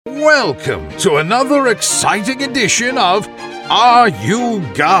Welcome to another exciting edition of Are You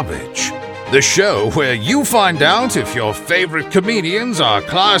Garbage? The show where you find out if your favorite comedians are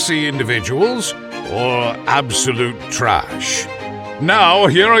classy individuals or absolute trash. Now,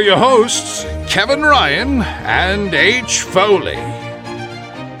 here are your hosts, Kevin Ryan and H. Foley.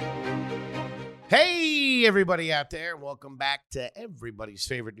 Hey, everybody out there. Welcome back to everybody's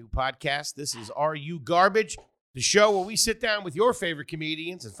favorite new podcast. This is Are You Garbage? The show where we sit down with your favorite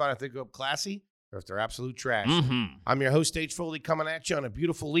comedians and find out if they go up classy or if they're absolute trash. I'm your host, H. Foley, coming at you on a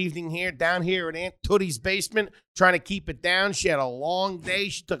beautiful evening here, down here in Aunt Tootie's basement, trying to keep it down. She had a long day.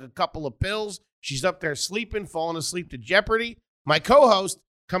 She took a couple of pills. She's up there sleeping, falling asleep to Jeopardy. My co-host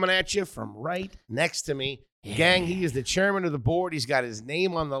coming at you from right next to me. Yeah. Gang, he is the chairman of the board. He's got his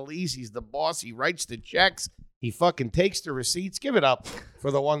name on the lease. He's the boss. He writes the checks. He fucking takes the receipts. Give it up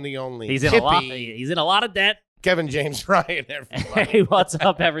for the one, the only. He's in a lot of debt. Kevin James Ryan, everybody. Hey, what's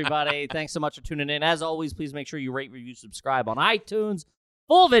up, everybody? Thanks so much for tuning in. As always, please make sure you rate, review, subscribe on iTunes.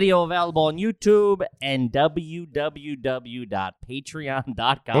 Full video available on YouTube and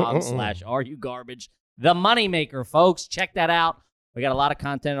www.patreon.com/areyougarbage. The moneymaker, folks. Check that out. We got a lot of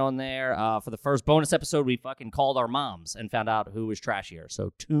content on there. For the first bonus episode, we fucking called our moms and found out who was trashier.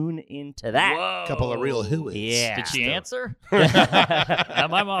 So tune into that. Whoa. Couple of real who's. Yeah. Did she answer?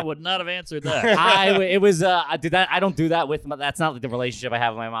 My mom would not have answered that. I did that. I don't do that with. That's not the relationship I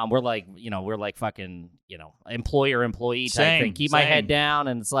have with my mom. We're like fucking, employer-employee type thing. Keep my head down,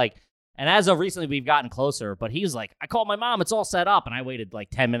 and it's like. And as of recently, we've gotten closer, but he's like, I called my mom, it's all set up, and I waited like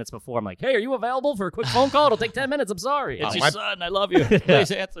 10 minutes before. I'm like, hey, are you available for a quick phone call? It'll take 10 minutes, I'm sorry. It's your son, I love you.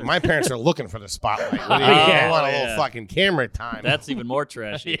 Please answer. My parents are looking for the spotlight. They want a little fucking camera time. That's even more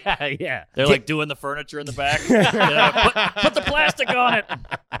trashy. Yeah. They're like doing the furniture in the back. Put the plastic on it.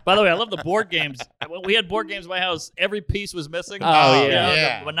 By the way, I love the board games. We had board games in my house. Every piece was missing. Oh,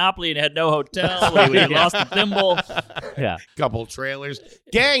 yeah. The Monopoly, and it had no hotel. We lost the thimble. Yeah. Couple trailers.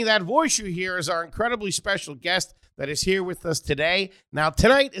 Gang, that voice you hear is our incredibly special guest that is here with us today. Now,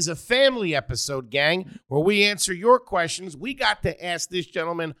 tonight is a family episode, gang, where we answer your questions. We got to ask this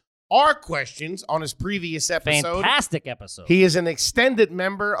gentleman our questions on his previous episode. Fantastic episode. He is an extended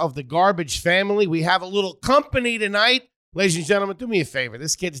member of the Garbage family. We have a little company tonight. Ladies and gentlemen, do me a favor.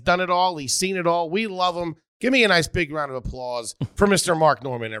 This kid's done it all. He's seen it all. We love him. Give me a nice big round of applause for Mr. Mark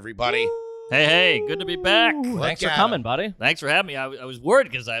Norman, everybody. Hey, good to be back. Thanks for coming, buddy. Thanks for having me. I was worried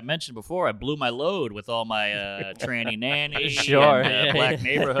because I mentioned before I blew my load with all my tranny nanny, Sure. and, black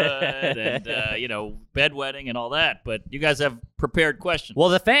neighborhood, and bedwetting and all that. But you guys have prepared questions. Well,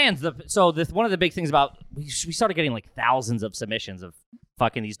 the fans. One of the big things about we started getting like thousands of submissions of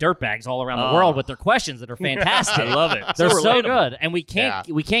fucking these dirtbags all around the world with their questions that are fantastic. I love it. They're so good, and we can't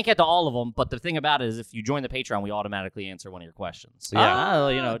get to all of them. But the thing about it is, if you join the Patreon, we automatically answer one of your questions.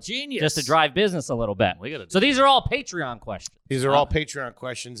 Genius. Just to drive business a little bit. So these are all Patreon questions. These are all Patreon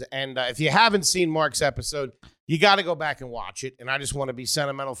questions. And if you haven't seen Mark's episode, you got to go back and watch it. And I just want to be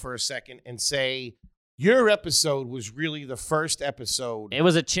sentimental for a second and say your episode was really the first episode. It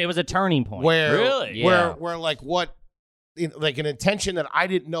was a turning point. Where Yeah. like an intention that I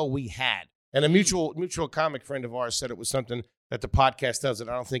didn't know we had. And a mutual comic friend of ours said it was something that the podcast does that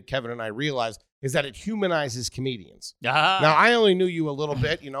I don't think Kevin and I realized is that it humanizes comedians. Now, I only knew you a little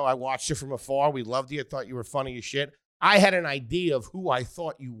bit. I watched you from afar. We loved you. I thought you were funny as shit. I had an idea of who I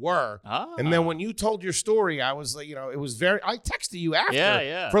thought you were. And then when you told your story, I was like, it was I texted you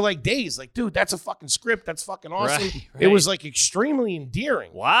after for like days. Like, dude, that's a fucking script. That's fucking awesome. Right. It was like extremely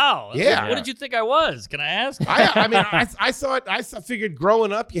endearing. Wow. Yeah. What did you think I was? Can I ask? I figured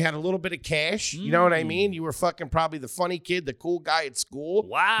growing up you had a little bit of cash. You know what I mean? You were fucking probably the funny kid, the cool guy at school.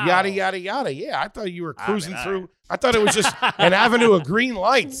 Wow. Yada, yada, yada. Yeah, I thought you were cruising through. I thought it was just an avenue of green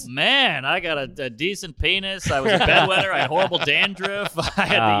lights. Man, I got a decent penis. I was a bedwetter. I had horrible dandruff. I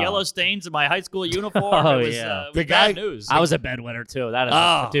had the yellow stains in my high school uniform. Oh, it was, yeah. it was bad news. I was a bedwetter, too. That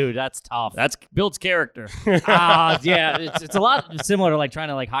is, dude, that's tough. That builds character. Yeah, it's a lot similar to like trying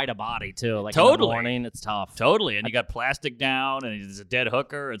to like hide a body, too. Like in the morning, it's tough. Totally. And you got plastic down, and there's a dead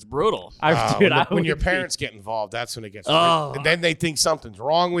hooker. It's brutal. When your parents get involved, that's when it gets weird. And then they think something's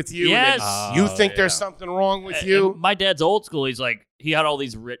wrong with you. Yes. You think there's something wrong with you. And my dad's old school. He's like, he had all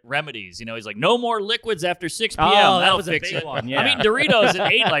these remedies. He's like, no more liquids after 6 p.m. That was fix a big it. one. Yeah. I'm eating Doritos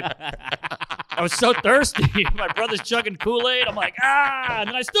at 8. Like, I was so thirsty. My brother's chugging Kool-Aid. I'm like, and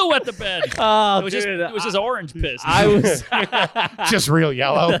then I still wet the bed. It was just orange piss. I was just real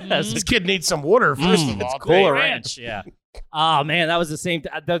yellow. This kid needs some water, first of all. Cooler Ranch. Yeah. Oh, man, that was the same.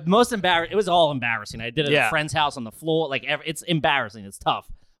 The most embarrassing. It was all embarrassing. I did it at a friend's house on the floor. Like, it's embarrassing. It's tough.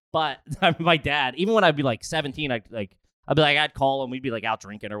 But my dad, even when I'd be like 17, I'd be like, I'd call him. We'd be like out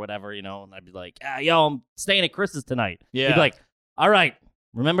drinking or whatever, you know. And I'd be like, yo, I'm staying at Chris's tonight. Yeah. He'd be like, all right,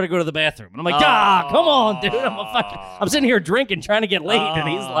 remember to go to the bathroom. And I'm like, come on, dude. I'm sitting here drinking, trying to get late. And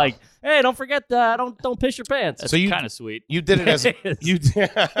he's like, hey, don't forget don't piss your pants. That's kind of sweet. You did it as you.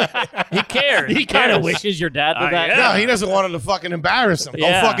 He cares. He kind of wishes your dad did that. Yeah. No, he doesn't want him to fucking embarrass him.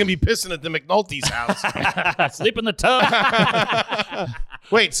 Yeah. Don't fucking be pissing at the McNulty's house. Sleep in the tub.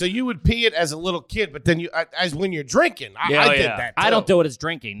 Wait, so you would pee it as a little kid, but then you, as when you're drinking, I did that. Too. I don't do it as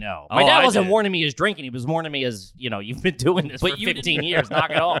drinking. No, my dad wasn't warning me as drinking. He was warning me as you've been doing this for 15 years.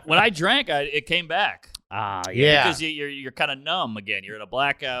 Knock it off. When I drank, it came back. Yeah. Because you're kind of numb again. You're in a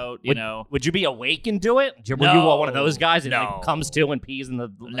blackout, you know. Would you be awake and do it? Were you one of those guys that like, comes to and pees in the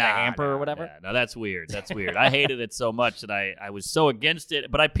hamper or whatever? No, that's weird. That's weird. I hated it so much that I was so against it.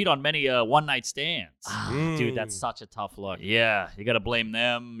 But I peed on many one-night stands. Dude, that's such a tough look. Yeah, you got to blame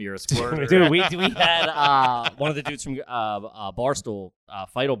them. You're a squirter. Dude, we had one of the dudes from Barstool,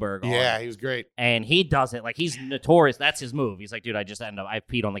 Feidelberg. Yeah, he was great. And he does it. Like, he's notorious. That's his move. He's like, dude, I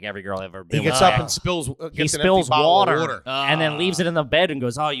peed on like every girl I've ever been with. He gets up and spills water and then leaves it in the bed and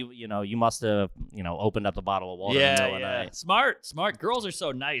goes, oh, you must have, opened up the bottle of water. Yeah. Smart. Girls are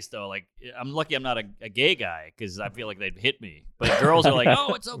so nice, though. Like, I'm lucky I'm not a gay guy because I feel like they'd hit me. But girls are like,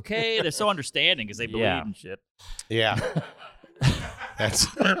 oh, it's okay. They're so understanding because they believe in shit. Yeah. That's.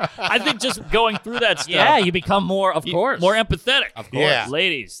 I think just going through that stuff. Yeah, you become more empathetic. Of course. Yeah.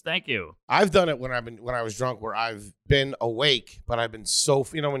 Ladies, thank you. I've done it when I was drunk, where I've been awake, but I've been so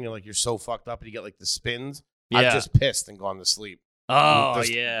when you're so fucked up and you get like the spins. Yeah. I've just pissed and gone to sleep. Oh,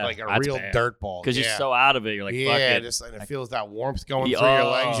 just, yeah. like a That's real bad. dirtball. Because you're so out of it. You're like, fuck it. And it feels that warmth going through your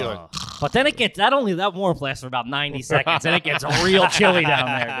legs. You're like, but then it gets, that warmth lasts for about 90 seconds, and it gets real chilly down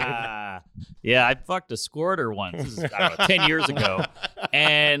there, dude. Yeah, I fucked a squirter once. This is, I don't know, 10 years ago.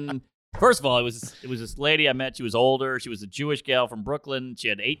 And first of all, it was this lady I met. She was older. She was a Jewish gal from Brooklyn. She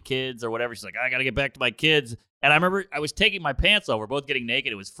had 8 kids or whatever. She's like, I got to get back to my kids. And I remember I was taking my pants off. We're both getting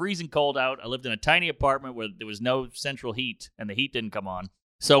naked. It was freezing cold out. I lived in a tiny apartment where there was no central heat, and the heat didn't come on.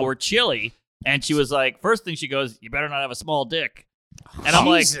 So we're chilly. And she was like, first thing she goes, you better not have a small dick. And I'm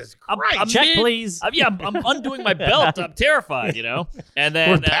like, I'm check, please. I'm undoing my belt. I'm terrified, And then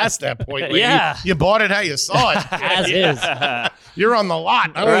we're past that point. Like, yeah. You bought it how you saw it. As is. You're on the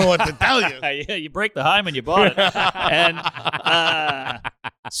lot. I don't know what to tell you. Yeah, you break the hymen, you bought it. And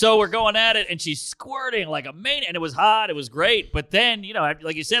so we're going at it, and she's squirting like a maniac. And it was hot. It was great. But then,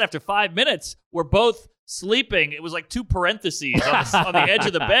 like you said, after 5 minutes, we're both sleeping. It was like 2 parentheses on the edge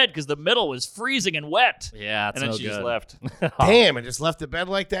of the bed because the middle was freezing and wet. Yeah, and then she just left. Damn, and just left the bed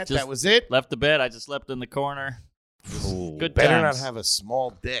like that? That was it? Left the bed. I just slept in the corner. Good Better times. not have a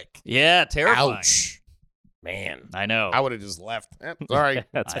small dick. Yeah, terrifying. Ouch. Man. I know. I would have just left. Sorry.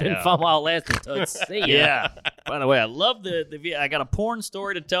 It's been fun while it lasted. See ya. Yeah. By the way, I love the I got a porn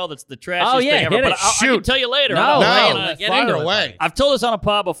story to tell that's the trashiest Oh, yeah, thing ever. hit But it. I can tell you later. No, fire away. I've told this on a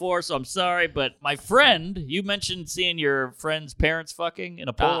pod before, so I'm sorry. But my friend, you mentioned seeing your friend's parents fucking in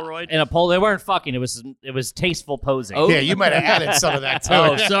a Polaroid. They weren't fucking. It was tasteful posing. Oh. Yeah, you might have added some of that to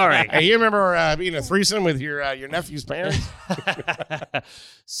Oh, it. sorry. Hey, you remember being a threesome with your nephew's parents?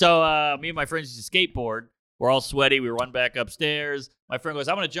 So me and my friends used to skateboard. We're all sweaty. We run back upstairs. My friend goes,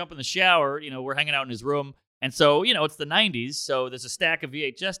 I'm going to jump in the shower. We're hanging out in his room. And so, it's the 90s. So there's a stack of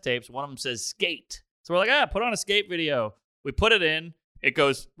VHS tapes. One of them says skate. So we're like, put on a skate video. We put it in. It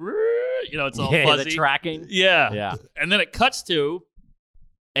goes, it's all fuzzy. The tracking. Yeah. And then it cuts to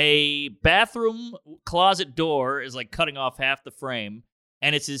a bathroom closet door is like cutting off half the frame.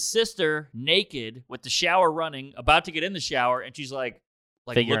 And it's his sister naked with the shower running, about to get in the shower. And she's like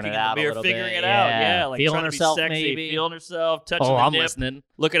figuring looking it out in the mirror, a little figuring bit. it out. Yeah, like feeling trying herself, to be sexy, maybe. feeling herself, touching Oh, the I'm nip, listening.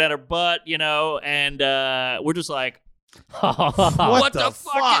 looking at her butt, and we're just like, What the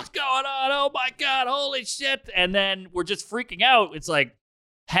fuck is going on? Oh my God, holy shit. And then we're just freaking out. It's like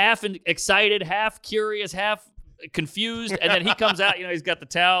half excited, half curious, half confused. And then he comes out, he's got the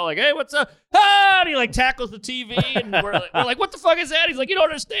towel, like, hey, what's up? And he tackles the TV. And we're like, what the fuck is that? He's like, you don't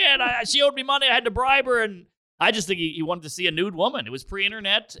understand. She owed me money. I had to bribe her. And I just think he wanted to see a nude woman. It was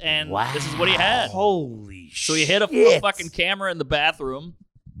pre-internet, and This is what he had. Holy shit. So he hid a fucking camera in the bathroom,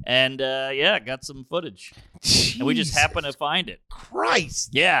 and got some footage. Jesus and we just happened to find it.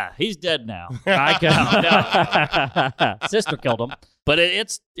 Christ. Yeah, he's dead now. Sister killed him. But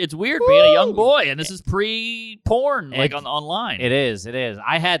it's weird being a young boy, and this is pre-porn, online. It is.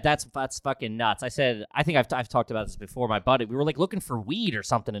 I had that's fucking nuts. I think I've talked about this before. My buddy, we were looking for weed or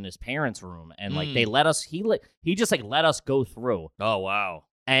something in his parents' room, and they let us. He just let us go through. Oh wow.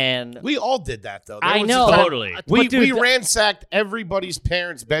 And we all did that, though. I know. Totally. We ransacked everybody's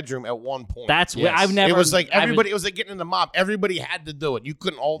parents' bedroom at one point. That's what I've never. It was like everybody. It was like getting in the mob. Everybody had to do it. You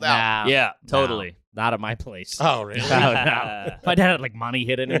couldn't hold out. Yeah, totally. Not at my place. Oh, really? No. My dad had like money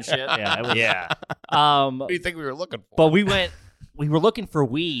hidden and shit. Yeah. It was, Yeah. What do you think we were looking for? But we were looking for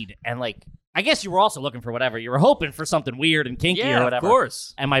weed, and like, I guess you were also looking for whatever. You were hoping for something weird and kinky or whatever. Of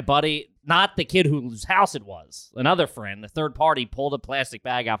course. And my buddy, not the kid whose house it was, another friend, the third party, pulled a plastic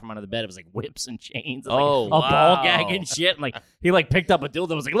bag out from under the bed. It was like whips and chains, and, like, a ball gag and shit. And like he like picked up a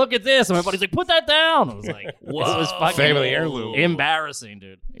dildo. Was like, look at this. And my buddy's like, put that down. I was like, whoa. It was fucking family heirloom. Embarrassing,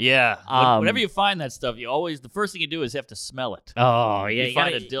 dude. Yeah. Whenever you find that stuff, the first thing you do is you have to smell it. Oh yeah, you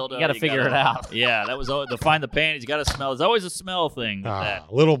find a dildo. You got to figure it out. Yeah, that was to find the panties. You got to smell. There's always a smell thing.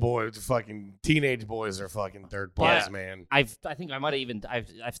 Little boys, fucking teenage boys are fucking third place, man. I think I might have even. I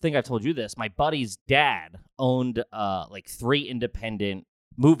think I've told you this. My buddy's dad owned like 3 independent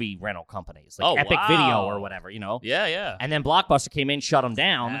movie rental companies, like Epic Video or whatever, you know. Yeah. And then Blockbuster came in, shut him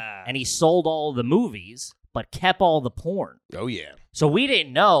down, and he sold all the movies, but kept all the porn. Oh yeah. So we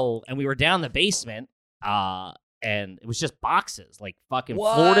didn't know, and we were down the basement, and it was just boxes, like fucking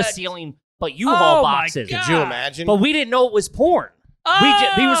floor to ceiling, but U-Haul boxes. Could you imagine? But we didn't know it was porn.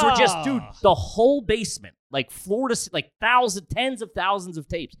 These were just, dude, the whole basement, like floor to like tens of thousands of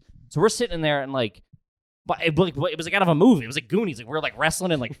tapes. So we're sitting in there and like, but it was like out of a movie. It was like Goonies. Like we were like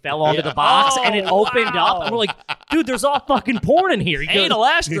wrestling and like fell onto the box and it opened up. And we're like, dude, there's all fucking porn in here. He goes, Anal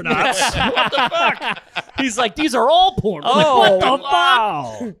astronauts. What the fuck? He's like, these are all porn. We're like, what the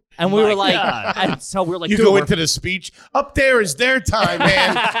fuck? And we were like, and so we're like, you go into the speech. Up there is their time,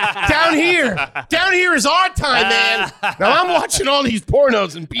 man. down here is our time, man. Now I'm watching all these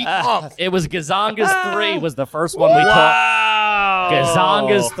pornos and beating off. It was Gazongas 3 was the first one we took.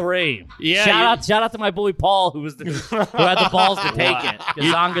 Gazongas 3. Yeah. Shout out to my boy Paul, who had the balls to take it.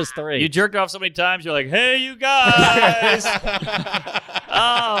 Gazongas 3. You jerked off so many times. You're like, hey, you guys.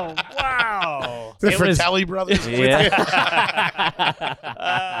 Oh, wow. The Fratelli brothers. Yeah.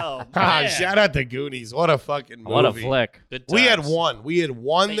 Oh, man. Shout out to Goonies. What a fucking movie. What a flick. We had one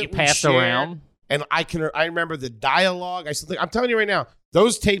that you we passed shared, around. and I remember the dialogue. I'm telling you right now,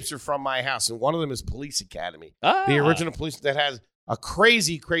 those tapes are from my house, and one of them is Police Academy, the original Police that has a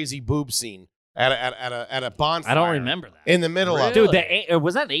crazy, crazy boob scene at a bonfire. I don't remember that. In the middle of Dude,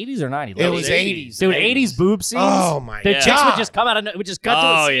 was that 80s or 90s? It was 80s. Dude, 80s boob scenes. Oh my the god! chicks would just come out and would just cut to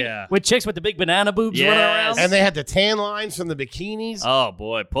a scene yeah. with chicks with the big banana boobs running around. And they had the tan lines from the bikinis. Oh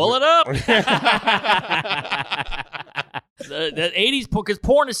boy, pull it up. The 80s, because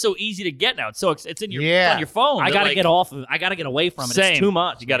porn is so easy to get now. It's in your on your phone. I gotta get off of. I gotta get away from it. Same. It's too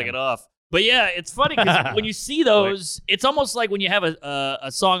much. You gotta get off. But yeah, it's funny because when you see those, it's almost like when you have a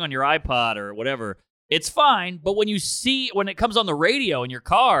song on your iPod or whatever. It's fine, but when it comes on the radio in your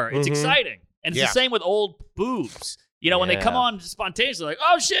car, it's exciting. And it's the same with old boobs. You know, when they come on spontaneously, like,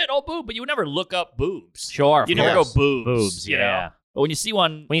 oh shit, old boob, but you would never look up boobs. Sure. You never go boobs. Boobs, you know? But when you see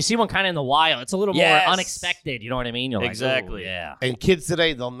one kind of in the wild, it's a little more unexpected. You know what I mean? You're exactly. Like, yeah. And kids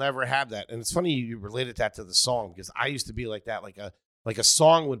today, they'll never have that. And it's funny you related that to the song because I used to be like that. Like a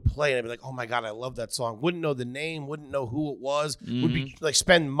song would play and I'd be like, oh my God, I love that song. Wouldn't know the name, wouldn't know who it was. Would be like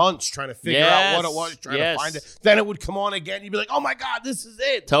spend months trying to figure out what it was, trying to find it. Then it would come on again. You'd be like, oh my God, this is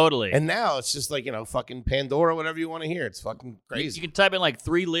it. Totally. And now it's just like, fucking Pandora, whatever you want to hear. It's fucking crazy. You can type in like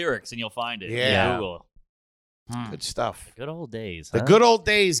 3 lyrics and you'll find it. Yeah. Google. Good stuff. Good old days. The good old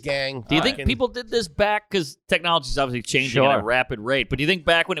days, gang. Do you think people did this back? Because technology is obviously changing at a rapid rate. But do you think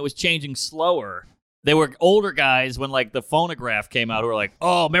back when it was changing slower, they were older guys when like the phonograph came out who were like,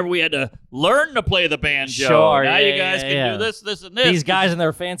 oh, remember we had to learn to play the banjo. Sure, now you guys can do this, this, and this. These guys in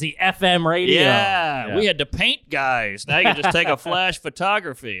their fancy FM radio. Yeah. We had to paint guys. Now you can just take a flash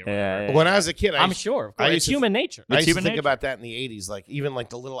photography. When I was a kid, I'm sure. Of course. It's human nature. I used to think about that in the 80s. Like even like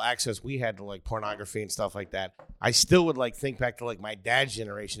the little access we had to like pornography and stuff like that. I still would like think back to like my dad's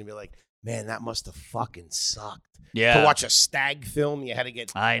generation and be like, man, that must have fucking sucked. Yeah. To watch a stag film, you had to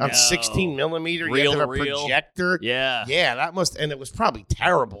get on 16 millimeter. You had to have a projector. Yeah. Yeah, that must, and it was probably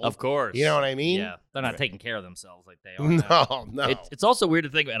terrible. Of course. You know what I mean? Yeah. They're not taking care of themselves like they are. No. It's also weird to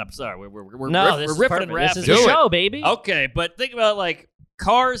think, and I'm sorry, we're riffing and rapping. This is the show, baby. Okay, but think about like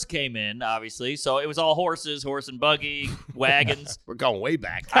cars came in, obviously, so it was all horse and buggy, wagons. We're going way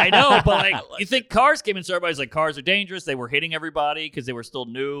back. I know, but like you think cars came in, so everybody's like, cars are dangerous. They were hitting everybody because they were still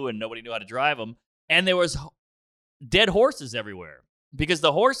new and nobody knew how to drive them. And there was dead horses everywhere because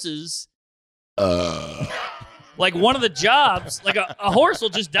the horses, like one of the jobs, like a horse will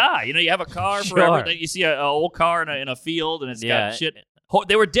just die. You know, you have a car forever. Then you see an old car in a field and it's got shit.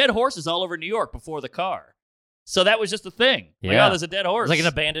 There were dead horses all over New York before the car. So that was just a thing. Like, Yeah. oh, there's a dead horse. It was like an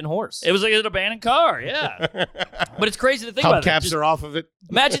abandoned horse. It was like an abandoned car, yeah. But it's crazy to think about it. Hubcaps are off of it.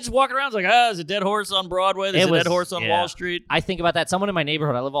 Imagine just walking around, it's like, there's a dead horse on Broadway. There's a dead horse on Wall Street. I think about that. Someone in my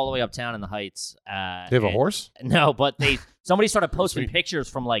neighborhood, I live all the way uptown in the Heights. They have a horse? No, but somebody started posting pictures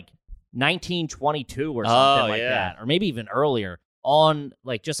from like 1922 or something like that, or maybe even earlier. On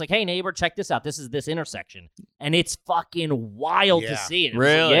just like, hey neighbor, check this out. This is this intersection, and it's fucking wild to see it.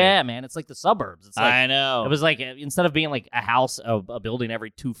 Really? Yeah, man. It's like the suburbs. It's like, I know. It was like instead of being like a house, a building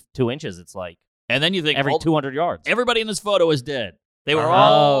every two inches, it's like and then you think every 200 yards. Everybody in this photo is dead. They were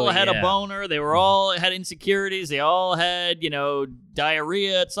all had a boner. They were all had insecurities. They all had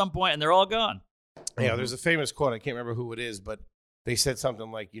diarrhea at some point, and they're all gone. Yeah, there's a famous quote. I can't remember who it is, but they said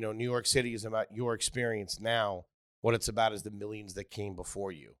something like, New York City is about your experience now. What it's about is the millions that came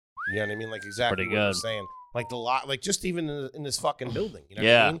before you. You know what I mean? Like exactly what you're saying. Like just even in this fucking building. You know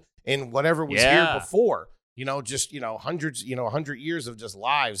what I mean? And whatever was here before. Hundreds, 100 years of just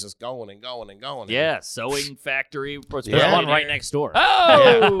lives just going and going and going. Yeah, sewing factory. There's one right next door.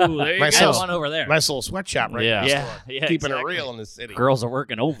 Oh, there you go. One over there. Nice little sweatshop right next door. Yeah, keeping it real in the city. Girls are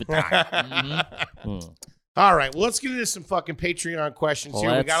working overtime. All right, well, let's get into some fucking Patreon questions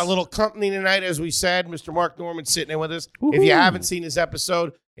here. We got a little company tonight, as we said. Mr. Mark Norman sitting in with us. Woo-hoo. If you haven't seen this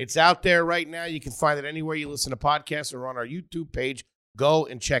episode, it's out there right now. You can find it anywhere you listen to podcasts or on our YouTube page. Go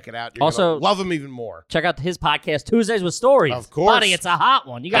and check it out. You're also love him even more. Check out his podcast, Tuesdays with Stories. Of course. Buddy, it's a hot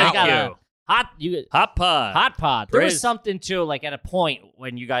one. You guys got a hot pod. There was something too, like at a point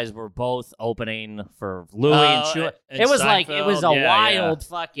when you guys were both opening for Louis and Shu. It was like it was a wild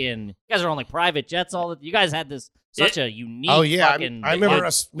fucking. You guys were on like private jets. You guys had this such a unique. Oh yeah, fucking, I remember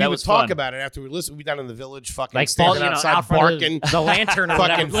us. We would talk about it after we listened. We down in the village, fucking like standing outside, barking, the lantern,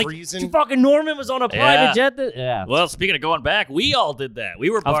 fucking freezing. Fucking Norman was on a private jet. Yeah. Well, speaking of going back, we all did that. We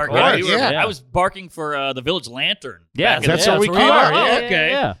were barking. I was barking for the village lantern. Yeah, that's where we came out. Oh, okay.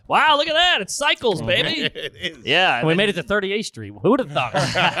 Yeah. Wow, look at that. It's cycles, baby. It is. Yeah. And we made it to 38th Street. Who would have thought?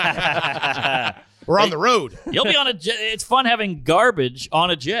 We're on the road. You'll be on a jet. It's fun having garbage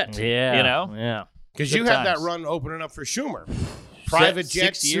on a jet. Yeah. Yeah. Because you had that run opening up for Schumer. Private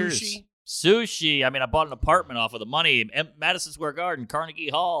jet, sushi. Sushi. I mean, I bought an apartment off of the money. Madison Square Garden, Carnegie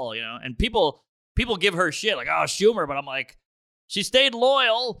Hall, and people give her shit like, oh, Schumer. But I'm like, she stayed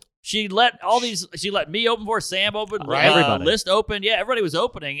loyal. She let me open for her, Sam open, everybody. List open. Yeah, everybody was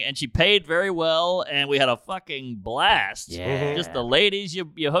opening, and she paid very well, and we had a fucking blast. Yeah. Just the ladies you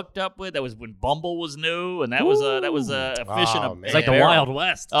hooked up with. That was when Bumble was new, and that was efficient. It's like the Wild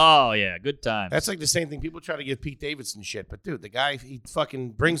West. Oh yeah, good time. That's like the same thing. People try to give Pete Davidson shit, but dude, the guy, he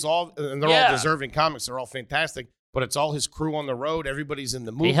fucking brings all, and they're all deserving comics. They're all fantastic. But it's all his crew on the road. Everybody's in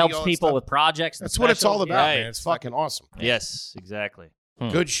the movie. He helps people with projects. That's what it's all about, man. It's fucking awesome. Yes, exactly.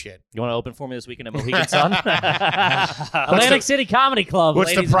 Good shit. You want to open for me this weekend at Mohegan Sun? Atlantic City Comedy Club.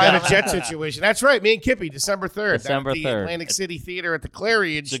 What's the private jet situation? That's right. Me and Kippy, December 3rd. December 3rd. Atlantic City Theater at the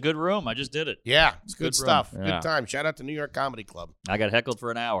Claridge. It's a good room. I just did it. Yeah, it's good stuff. Yeah. Good time. Shout out to New York Comedy Club. I got heckled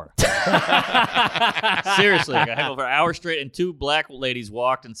for an hour. Seriously, I got heckled for an hour straight, and two black ladies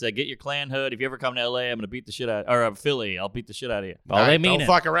walked and said, "Get your Klan hood. If you ever come to LA, I'm going to beat the shit out, or Philly, I'll beat the shit out of you." Oh, they mean it.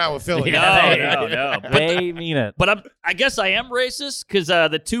 Don't fuck around with Philly. No. They mean it. But I guess I am racist because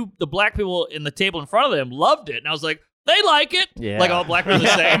the black people in the table in front of them loved it, and I was like, they like it. Yeah. Like all black people are the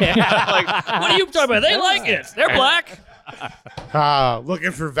same. Like, what are you talking about? They like it. They're black.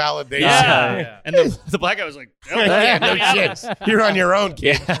 Looking for validation. Yeah. And the black guy was like, oh, yeah, no shit. You're on your own,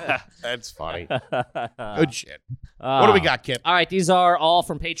 kid. That's funny. Good shit. What do we got, Kip? All right, these are all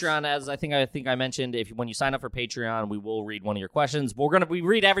from Patreon. As I think I mentioned, when you sign up for Patreon, we will read one of your questions. We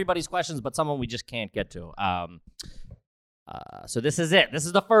read everybody's questions, but some of them we just can't get to. So this is it. This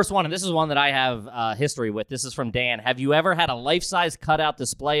is the first one, and this is one that I have history with. This is from Dan. Have you ever had a life-size cutout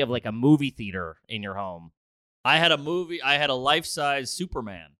display of like a movie theater in your home? I had a life-size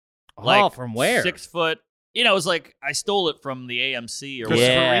Superman. From where? 6 foot. It was like I stole it from the AMC or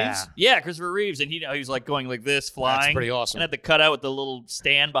Christopher Reeves? Yeah, Christopher Reeves. And he was like going like this, flying. That's pretty awesome. And had the cutout with the little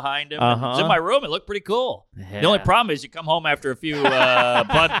stand behind him. It was in my room. It looked pretty cool. Yeah. The only problem is you come home after a few Bud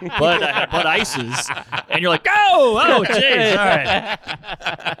Ices, and you're like, oh, jeez, all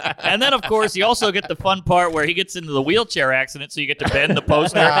right. And then, of course, you also get the fun part where he gets into the wheelchair accident, so you get to bend the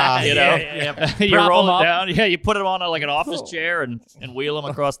poster, You roll it down. Yeah, you put him on like an office chair and wheel him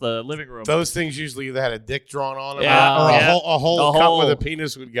across the living room. Those things usually either had a dick dick drawn on it, Yeah. or a Yeah. hole cut where the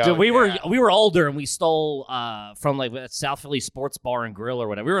penis would go. Dude, we were older and we stole from like South Philly Sports Bar and Grill or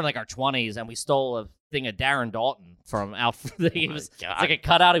whatever. We were in like our 20s and we stole a thing of Darren Dalton from out. It was like a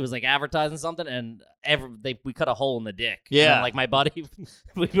cutout. He was like advertising something, and we cut a hole in the dick. Yeah, and, like my buddy,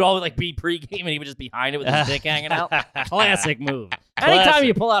 we would always like be pregame, and he would just be behind it with his dick hanging out. Classic move. Anytime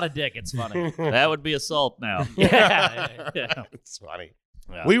you pull out a dick, it's funny. That would be assault now. Yeah. It's funny.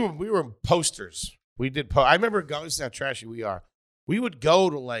 Yeah. We were posters. We did. I remember going. This is how trashy we are. We would go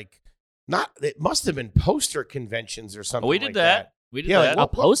to like it must have been poster conventions or something. We did like that. We did Yeah, that. like, A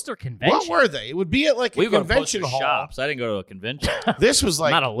poster convention. What were they? It would be at like a we convention go to poster hall. shops. I didn't go to a convention. This was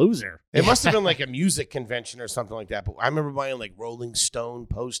like Not a loser. it must have been like a music convention or something like that. But I remember buying like Rolling Stone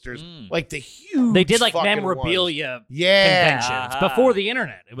posters, like the huge. They did like fucking memorabilia ones. Yeah. conventions before the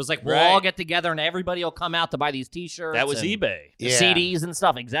internet. It was like we'll Right. all get together and everybody will come out to buy these T-shirts. That was and eBay. Yeah. CDs and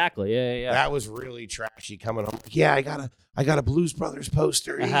stuff. Exactly. Yeah. That was really trashy coming home. Yeah, I got a Blues Brothers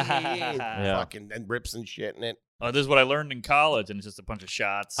poster. Fucking and rips and shit in it. Oh, this is what I learned in college, and it's just a bunch of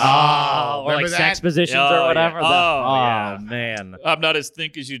shots. Oh, or like remember sex that? positions Oh, or whatever. yeah. Oh, yeah. Man. I'm not as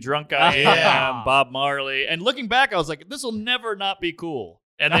think as you drunk I am, Bob Marley. And looking back, I was like, this will never not be cool.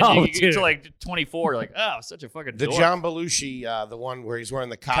 And then you get to like 24, you're like, oh, such a fucking The dork. John Belushi, the one where he's wearing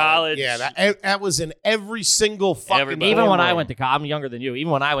the College. Yeah, that was in every single fucking. Everybody. Even when I room. went to college, I'm younger than you.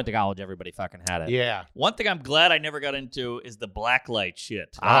 Even when I went to college, everybody fucking had it. Yeah. One thing I'm glad I never got into is the blacklight shit.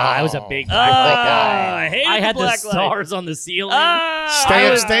 I was a big Oh. blacklight guy. I hated I had the the black light. stars on the ceiling.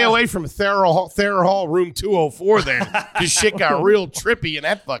 Stay away from Thayer Hall room 204 then. This shit got real trippy in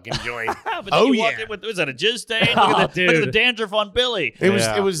that fucking joint. But then you walk yeah. in with, was that a jizz stain? Oh, Look at the dude. dandruff on Billy.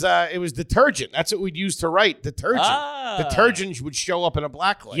 It was detergent. That's what we'd use to write. Detergent. Detergent would show up in a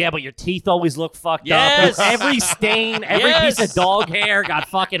black light. Yeah, but your teeth always look fucked Yes. up. Every stain, every Yes. piece of dog hair got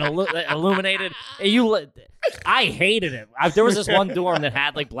fucking illuminated. I hated it. There was this one dorm that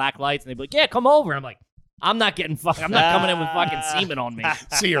had like black lights, and they'd be like, "Yeah, come over." I'm like, "I'm not getting fucking. I'm not coming in with fucking semen on me."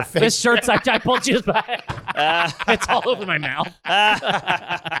 See your This face. shirt's like I pulled you back. It's all over my mouth.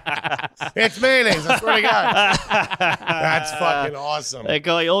 It's mayonnaise. I swear to God. That's fucking awesome. They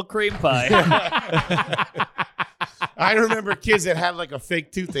call you old cream pie. I remember kids that had like a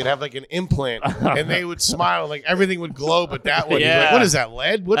fake tooth. They'd have like an implant, and they would smile like everything would glow, but that one. Yeah. Like, what is that,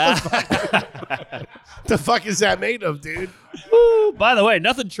 lead? What the fuck? The fuck is that made of, dude? Woo. By the way,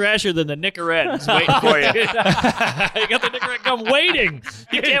 nothing trashier than the Nicorette is waiting for you. You got the Nicorette gum waiting.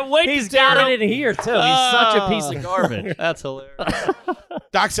 You can't wait. He's to tear got up. it in here too. He's such a piece of garbage. That's hilarious.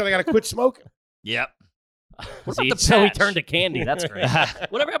 Doc said I got to quit smoking. Yep. So he patch? turned to candy. That's great.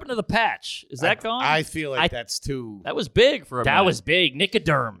 Whatever happened to the patch? Is that gone? I feel like that's too. that was big for a That minute. was big.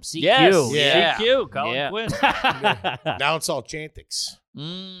 Nicoderm. CQ. Yes. Yeah. CQ. Colin Yeah. Quinn. Now it's all Chantix.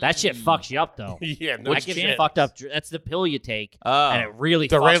 That shit fucks you up though. Yeah, no That gets you shit. fucked up. That's the pill you take, Oh. and it really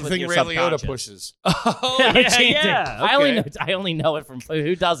The fucks red with thing your Ray Liotta subconscious. pushes. Oh, Chantix. yeah. I only know it from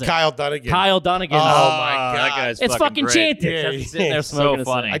who does it. Kyle Dunnigan. Kyle Dunnigan. Oh, my that God. guy's It's fucking great. Chantix. Yeah, That's yeah. sitting there So smoking.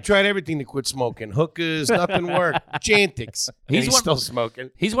 funny. I tried everything to quit smoking. Hookahs, nothing worked. Chantix. And He's he's one- still smoking.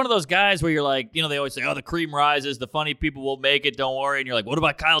 He's one of those guys where you're like, they always say, oh, the cream rises, the funny people will make it, don't worry. And you're like, what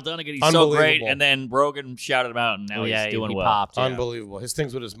about Kyle Dunnigan? He's so great. Unbelievable. And then Rogan shouted him out, and now he's doing he well. popped. Yeah. Unbelievable. His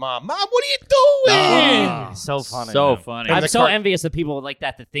things with his mom. Mom, what are you doing? Oh, so funny. So man. funny. And I'm the so envious of people like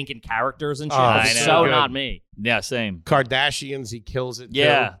that think in characters and shit. Oh, It's I so know. not me. Yeah, same. Kardashians, he kills it.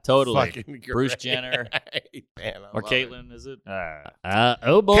 Yeah, too. totally. Fucking Bruce great. Jenner. Man, I Or love it. Caitlyn, is it?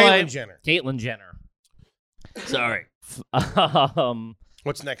 Oh boy, Caitlyn Jenner. Caitlyn Jenner. Sorry.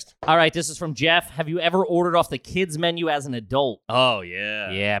 What's next? All right, this is from Jeff. Have you ever ordered off the kids menu as an adult? Oh,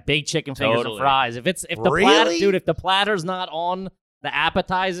 yeah. Yeah, big chicken fingers Totally. and fries. If the Really? platter, dude, if the platter's not on the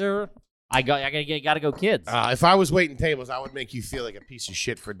appetizer, I gotta go kids. If I was waiting tables, I would make you feel like a piece of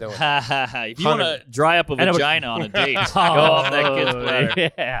shit for doing it. If you want to dry up a And it would- vagina on a date, go off that kid's Oh,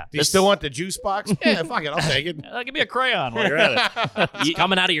 platter. Yeah, Do you still want the juice box? Yeah, fuck it. I'll take it. Give me a crayon while you're at it. it's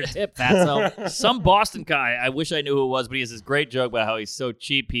coming out of your tip, fatso. Some Boston guy, I wish I knew who it was, but he has this great joke about how he's so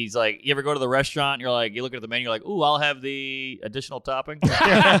cheap. He's like, you ever go to the restaurant and you're like, you look at the menu, you're like, ooh, I'll have the additional topping.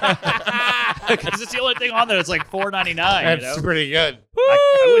 Because it's the only thing on there that's like $4.99. That's pretty good.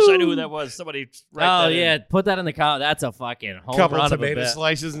 I wish I knew who that was. Somebody write Oh that yeah, put that in the comment. That's a fucking home Couple run of a tomato bet.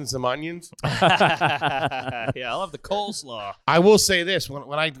 slices and some onions. in. Yeah, I'll have the coleslaw. I will say this: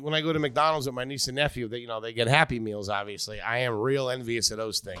 when I go to McDonald's with my niece and nephew, they get Happy Meals. Obviously, I am real envious of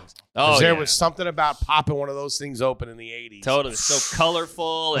those things. Oh, there yeah. was something about popping one of those things open in the '80s. Totally. So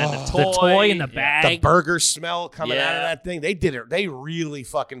colorful and The toy in the bag. The burger smell coming out of Yeah. that thing. They did it. They really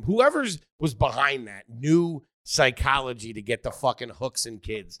fucking whoever's was behind that knew psychology to get the fucking hooks in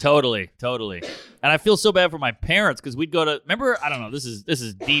kids. Totally. And I feel so bad for my parents because we'd go to. Remember, I don't know. This is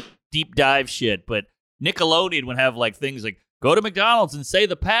deep dive shit, but Nickelodeon would have like things like go to McDonald's and say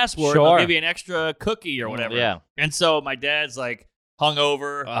the password. Sure. They'll give you an extra cookie or whatever. Yeah. And so my dad's like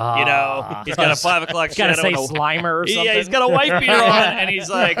hungover. He's got a 5 o'clock. He's got to say Slimer or something. Yeah, he's got a white beater on, and he's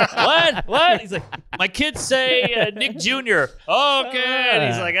like, "What?" He's like, "My kids say Nick Jr." Okay,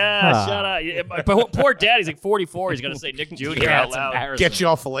 and he's like, shut up. Yeah, poor dad. He's like 44. He's gonna say Nick Jr. out loud. Get you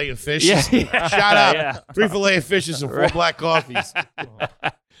all filet of fish. Yeah. Shut up. Yeah. 3 filet of fishes and 4 black coffees.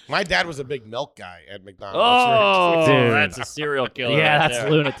 My dad was a big milk guy at McDonald's. Oh, Dude. that's a serial killer. Yeah, right that's there.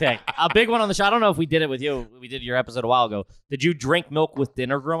 lunatic. A big one on the show. I don't know if we did it with you. We did your episode a while ago. Did you drink milk with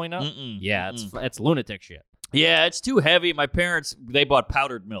dinner growing up? Mm-mm. Yeah, it's lunatic shit. Yeah, it's too heavy. My parents, they bought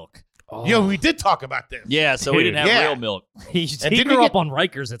powdered milk. Oh. Yo, we did talk about this. Yeah, so we didn't have Yeah. real milk. He didn't grew we up on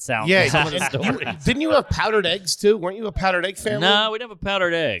Rikers, it sounds. Yeah, Some of the stories. didn't you have powdered eggs too? Weren't you a powdered egg family? No, we didn't have a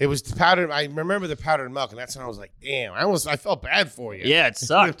powdered egg. It was powdered. I remember the powdered milk, and that's when I was like, damn, I felt bad for you. Yeah, it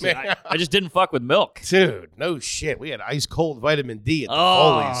sucked. I just didn't fuck with milk. Dude, no shit. We had ice cold vitamin D at the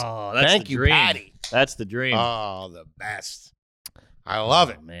Foley's. Oh, that's Thank the you, dream. Patty. That's the dream. Oh, the best. I love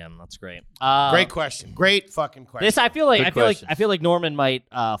it. Oh, man, that's great. Great question. Great fucking question. This I feel like Good question. I feel like Norman might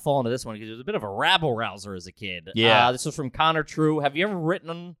fall into this one because he was a bit of a rabble rouser as a kid. Yeah. This was from Connor True. Have you ever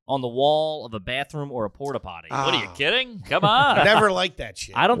written on the wall of a bathroom or a porta potty? What are you kidding? Come on. I never liked that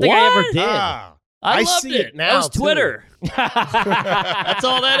shit. I don't think I ever What? did. I I loved see it. it now, That was too. Twitter. That's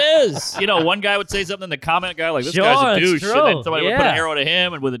all that is. You know, one guy would say something, the comment guy like, this Sure, guy's a it's douche. true. And then somebody would put an Yeah. arrow to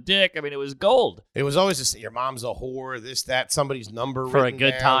him and with a dick. I mean, it was gold. It was always just your mom's a whore, this, that, somebody's number For a written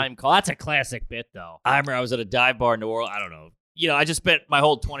good down. time call. That's a classic bit, though. I remember I was at a dive bar in New Orleans. I don't know. You know, I just spent my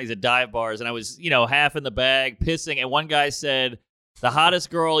whole 20s at dive bars, and I was, half in the bag, pissing, and one guy said, the hottest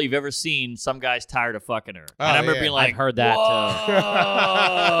girl you've ever seen, some guy's tired of fucking her. Oh, and I remember yeah. being like, I've heard that, too.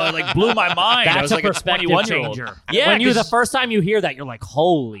 Whoa! It, like, blew my mind. I That's was a like a perspective 21-year-old. changer. Yeah, when the 'cause- first time you hear that, you're like,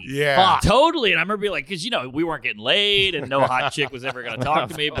 holy Yeah. fuck. Totally. And I remember being like, because, we weren't getting laid and no hot chick was ever going to talk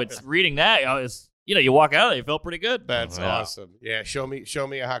to me. But reading that, you walk out of there, you felt pretty good. That's Yeah. awesome. Yeah, show me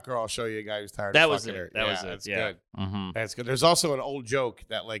a hot girl. I'll show you a guy who's tired That of was fucking it. her. That was it. That's Yeah. good. Mm-hmm. That's good. There's also an old joke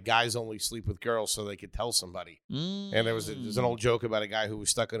that like guys only sleep with girls so they could tell somebody. And there's an old joke about a guy who was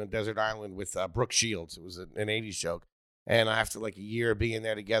stuck on a desert island with Brooke Shields. It was an 80s joke. And after like a year of being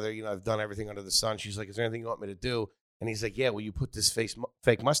there together, I've done everything under the sun. She's like, is there anything you want me to do? And he's like, yeah, well, you put this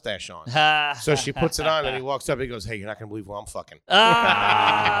fake mustache on. So she puts it on, and he walks up. He goes, hey, you're not going to believe who I'm fucking.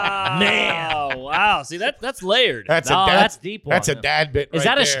 Man. Wow. See, that's layered. That's deep one. That's a dad bit. Is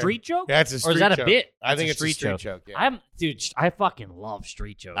right that a there. street joke? That's a street Or is that a joke. bit? I That's think a it's a street joke. Yeah. I fucking love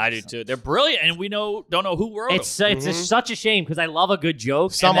street jokes. I do too. They're brilliant, and we don't know who wrote It's them. it's such a shame because I love a good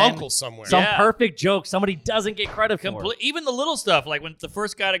joke. Some and then uncle somewhere. some Yeah. perfect joke somebody doesn't get credit for. Even the little stuff, like when the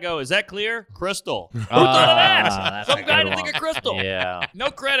first guy to go, is that clear? Crystal. Who Ah, thought of that? that's Some a guy good to think one. of Crystal. Yeah. No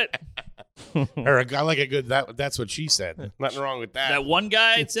credit. Or a guy like a good. That's what she said. Nothing wrong with that. That one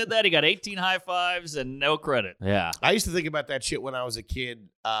guy said that. He got 18 high fives and no credit. Yeah. I used to think about that shit when I was a kid,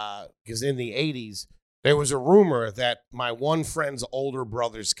 because in the 80s, there was a rumor that my one friend's older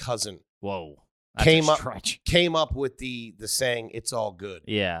brother's cousin Whoa. Came a up- stretch. came up with the saying, it's all good.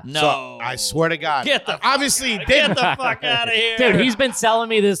 Yeah. No. So I swear to God. Get the Obviously, he Get didn't. the fuck out of here. Dude, he's been selling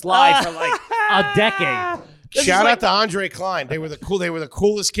me this lie for like a decade. This is Shout like- out to Andre Klein. They were the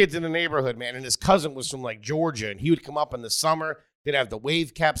coolest kids in the neighborhood, man. And his cousin was from like Georgia, and he would come up in the summer. They'd have the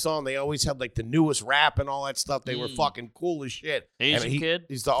wave caps on. They always had like the newest rap and all that stuff. They were fucking cool as shit. Asian And kid?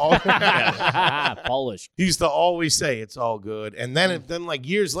 He used to all Polish. he used to always say it's all good. And then then like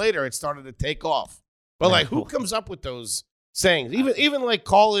years later, it started to take off. But like, who comes up with those sayings? Even like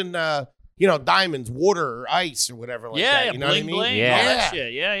calling diamonds water or ice or whatever like yeah, that. You know bling, what I mean? bling, Yeah. all that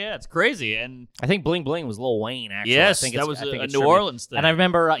shit. Yeah, it's crazy. And I think Bling Bling was Lil Wayne, actually. yes, I think that it's- was I think a it's New tribute. Orleans thing. And I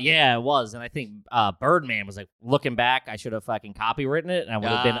remember, it was. And I think Birdman was like, looking back, I should have fucking copywritten it, and I would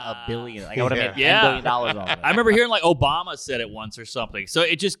have been a billion. Like, I would have made Yeah. $10 billion off it. I remember hearing like Obama said it once or something. So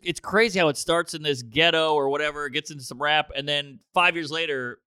it's crazy how it starts in this ghetto or whatever, gets into some rap, and then 5 years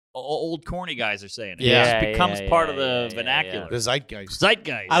later, old corny guys are saying it. Yeah, It just becomes yeah, part yeah, of the yeah, vernacular. The zeitgeist.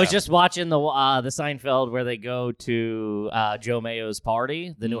 Zeitgeist. I was just watching the Seinfeld where they go to Joe Mayo's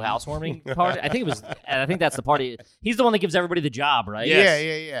party, the new housewarming party. I think that's the party. He's the one that gives everybody the job, right? Yes.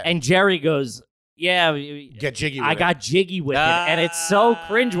 Yeah. And Jerry goes, "Yeah, Get jiggy with I it. got jiggy with it," and it's so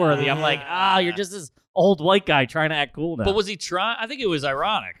cringeworthy. I'm like, you're just as old white guy trying to act cool now. But was he trying? I think it was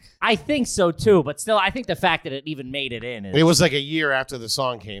ironic. I think so too, but still, I think the fact that it even made it in is... It was like a year after the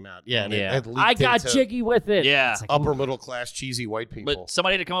song came out. Yeah, and it leaked I got into jiggy with it. Yeah. It's like, upper middle class cheesy white people. But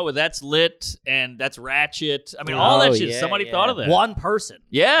somebody had to come up with That's Lit and That's Ratchet. I mean, all that shit. Somebody thought of that. One person.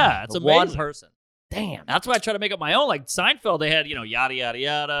 Yeah, it's amazing. One person. Damn. That's why I try to make up my own. Like Seinfeld, they had, yada, yada,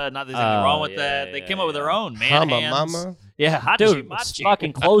 yada. Not that there's anything wrong with that. They came up with their own. Man hands. Mama. Yeah, Hachi, Dude, Machi.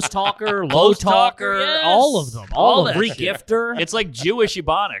 fucking close talker, low Close talker, talker, yes. all of them. All All of that them. shit. Regifter. It's like Jewish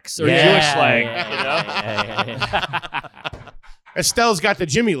Ebonics or Jewish slang, yeah. Estelle's got the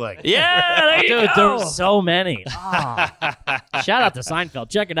Jimmy leg. Yeah, there you Dude, go. there's so many. Shout out to Seinfeld.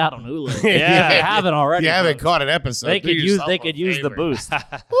 Check it out on Hulu. Yeah. If you haven't already. If you haven't folks. caught an episode, They do could use yourself they a could use the favor. boost.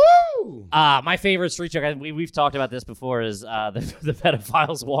 Woo! My favorite street joke, we've talked about this before, is the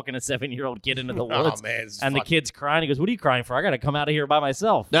pedophiles walking a 7-year-old kid into the woods. Oh man, it's And the kid's crying. He goes, "What are you crying for? I got to come out of here by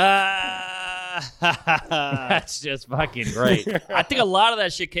myself." That's just fucking great. I think a lot of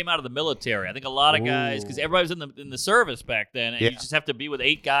that shit came out of the military. I think a lot of guys, because everybody was in the service back then, and you just have to be with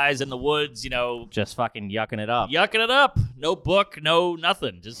 8 guys in the woods, Just fucking yucking it up. yucking it up. No book, no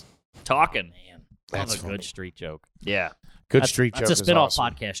nothing, just talking. Man, That's that's a good street joke. Yeah. good street joke. That's a is spin-off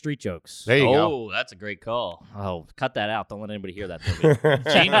awesome. podcast, Street Jokes. There you go. Oh, that's a great call. Oh, cut that out. Don't let anybody hear that from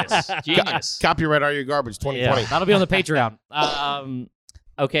me. Genius. Copyright Are You Garbage 2020. Yeah, that'll be on the Patreon.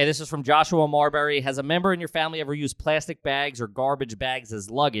 Okay, this is from Joshua Marbury. Has a member in your family ever used plastic bags or garbage bags as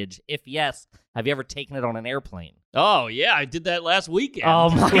luggage? If yes, have you ever taken it on an airplane? Oh, yeah, I did that last weekend. Oh,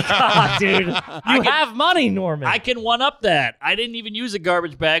 my God, dude. You have money, Norman. I can one-up that. I didn't even use a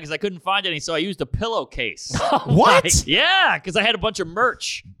garbage bag because I couldn't find any, so I used a pillowcase. What? Yeah, because I had a bunch of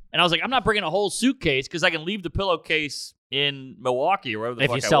merch. And I was like, I'm not bringing a whole suitcase because I can leave the pillowcase in Milwaukee or wherever the if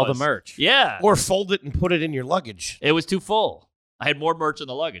fuck you I sell the was. merch. Yeah. Or fold it and put it in your luggage. It was too full. I had more merch in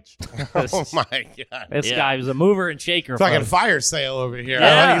the luggage. Oh my god! This Yeah. guy was a mover and shaker. Fucking folks. fire sale over here.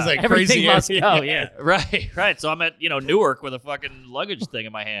 Yeah. He's like Everything crazy. must go, yeah. Right. So I'm at, Newark with a fucking luggage thing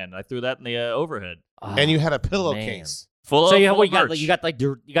in my hand. I threw that in the overhead. Oh, And you had a pillowcase. Full So of, you, full what, of you got merch.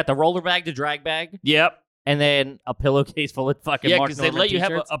 you got the roller bag, the drag bag, Yep. and then a pillowcase full of fucking Yeah, Mark because they Norman let you have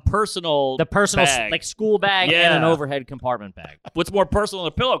t-shirts. a personal the personal bag. like school bag and Yeah. an overhead compartment bag. What's more personal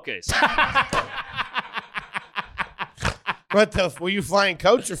than a pillowcase? What the? Were you flying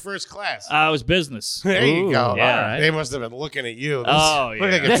coach or first class? It was business. There you Ooh, go. yeah. All right. They must have been looking at you. Oh, Look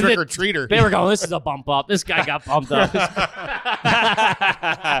yeah. like a trick or treater. They were going, "This is a bump up. This guy got bumped up."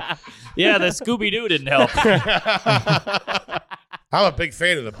 Yeah, the Scooby-Doo didn't help. I'm a big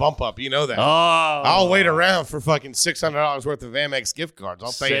fan of the bump up. You know that. Oh. I'll wait around for fucking $600 worth of Amex gift cards.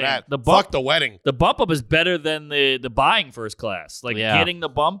 I'll tell you Same. that. The bump- Fuck the wedding. The bump up is better than the buying first class. Like Yeah. getting the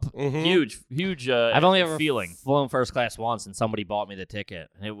bump, Mhm. huge I've only ever feeling. flown first class once, and somebody bought me the ticket,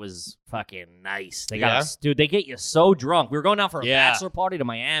 and it was fucking nice. They got Yeah? us, dude. They get you so drunk. We were going down for a Yeah. bachelor party to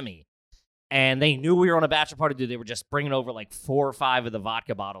Miami, and they knew we were on a bachelor party. Dude, they were just bringing over like 4 or 5 of the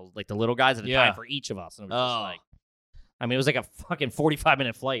vodka bottles, like the little guys at a Yeah. time for each of us. And it was just Oh. like, I mean, it was like a fucking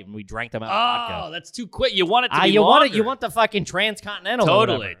 45-minute flight, and we drank them out of Oh, vodka. that's too quick. You want it to be You longer. want it? You want the fucking transcontinental? or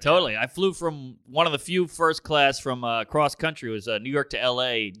whatever. Totally. I flew from one of the few first class from cross country. It was New York to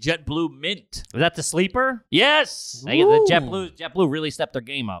L.A. JetBlue Mint. Was that the sleeper? Yes, The JetBlue really stepped their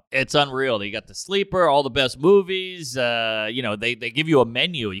game up. it's unreal. You got the sleeper, all the best movies. They give you a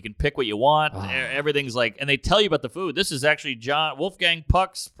menu. You can pick what you want. Everything's like, and they tell you about the food. This is actually Wolfgang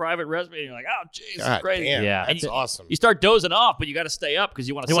Puck's private recipe. And you're like, oh, jeez, this is God crazy. damn, Yeah. That's And awesome. You start dozing off, but you got to stay up because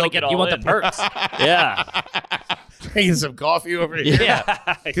you want to soak it all You want in. the perks? Yeah. Drinking some coffee over here.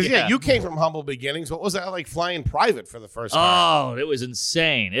 Yeah. Because, you came from humble beginnings. What was that like flying private for the first time? Oh, it was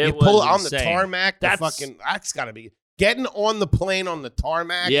insane. You It pull was on the insane. tarmac. That's got to be. Getting on the plane on the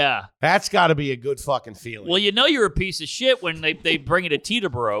tarmac. Yeah. That's got to be a good fucking feeling. Well, you're a piece of shit when they bring you to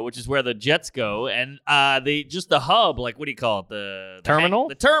Teterboro, which is where the jets go, and the hub, like what do you call it? The Terminal?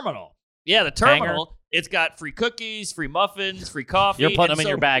 The terminal. Yeah, the terminal. It's got free cookies, free muffins, free coffee. You're putting and them in so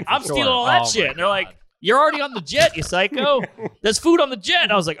your bag for I'm sure. stealing all that Oh, shit. my And they're like, you're already on the jet, you psycho. There's food on the jet.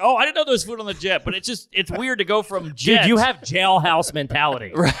 And I was like, oh, I didn't know there was food on the jet. But it's weird to go from jet. Dude, you have jailhouse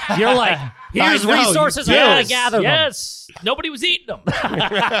mentality. You're like, here's I know, resources. you I gotta Yes, gather them. yes. Nobody was eating them.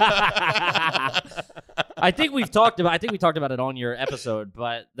 I think we talked about it on your episode,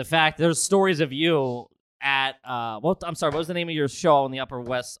 but the fact there's stories of you at what was the name of your show on the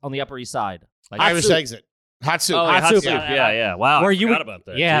Upper East Side? Irish exit. Hot soup. Oh, Hot hot soup. soup. Yeah. Wow. Where I you forgot would, about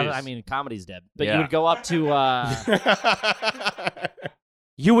that. Yeah, Jeez. I mean, comedy's dead. But Yeah. you would go up to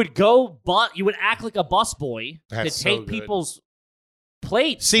you would act like a busboy That's to so take good. people's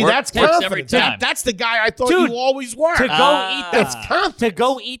plates. See, Work that's works confident. every time. That's the guy I thought Dude, you always were. to go Ah. eat That's confident. to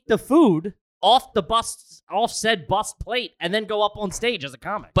go eat the food off said bus plate and then go up on stage as a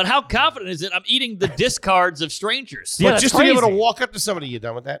comic. But how confident is it? I'm eating the discards of strangers. But just to be able to walk up to somebody, you're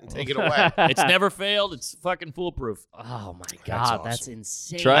done with that, and take it away. It's never failed. It's fucking foolproof. Oh my God, that's awesome.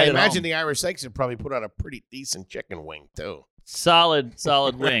 insane. I imagine the Irish exit probably put on a pretty decent chicken wing too. Solid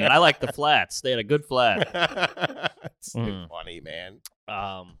wing. And I like the flats. They had a good flat. It's funny, man.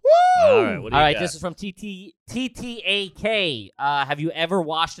 All right, what do you got? This is from TTAK. Have you ever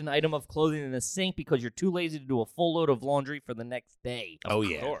washed an item of clothing in the sink because you're too lazy to do a full load of laundry for the next day? Oh,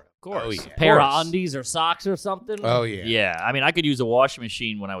 yeah. Of course. Oh, yeah. Pair of undies or socks or something? Oh, yeah. Yeah, I mean, I could use a washing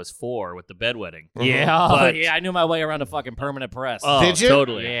machine when I was 4 with the bedwetting. Yeah, But- I knew my way around a fucking permanent press. Oh, Did you?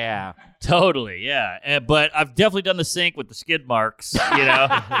 Totally. Yeah. Totally, yeah. But I've definitely done the sink with the skid marks. You know,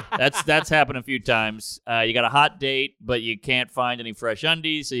 that's happened a few times. You got a hot date, but you can't find any fresh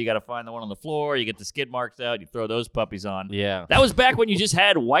undies, so you got to find the one on the floor. You get the skid marks out. You throw those puppies on. Yeah. That was back when you just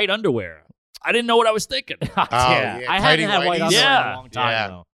had white underwear. I didn't know what I was thinking. yeah. I hadn't had white Tighty-whities. underwear in Yeah. a long time, Yeah.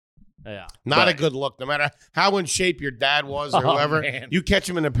 though. Yeah. Not a good look. No matter how in shape your dad was or Oh, whoever, man. you catch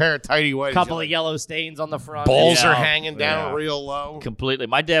him in a pair of tighty whities. Couple of yellow stains on the front. balls Yeah. are hanging down Yeah. real low. Completely.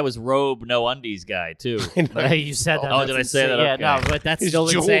 My dad was robe, no undies guy, too. You said that. Oh, That's did I say insane. that? Yeah, Okay. no, but that's His still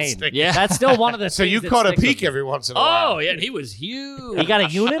jewels insane. stick- Yeah. That's still one of the So things you that caught a sticks with peek me. every once in a while. Oh, yeah, and he was huge. You got a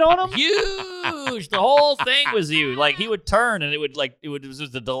unit on him? Huge. The whole thing was huge. Like, he would turn, and it was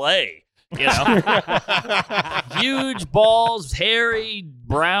just a delay. You know, huge balls, hairy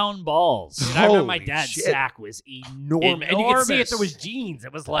brown balls. Dude, I remember my Holy dad's shit. sack was enormous. And you could see it through Enormous. his jeans.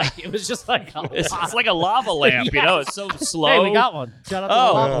 It was just like a It's lot. like a lava lamp. You know, it's so slow. Hey, we got one. Shout out to Oh.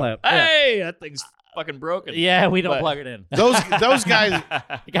 the lava lamp. Yeah. Hey, that thing's fucking broken. Yeah, we don't But- plug it in. Those guys,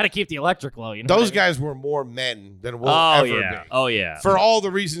 You got to keep the electric low. You know those what I mean? guys were more men than we'll Oh ever yeah. be. Oh yeah. For all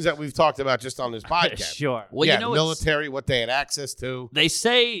the reasons that we've talked about just on this podcast. Sure. Well, yeah, you know, military, what they had access to. they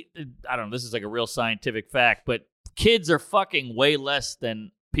say, I don't know, this is like a real scientific fact, but kids are fucking way less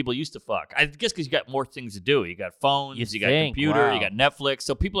than people used to fuck. I guess because you got more things to do. You got phones, You you got think, computer, wow. you got Netflix.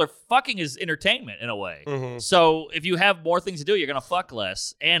 So people are fucking as entertainment in a way. Mm-hmm. So if you have more things to do, you're gonna fuck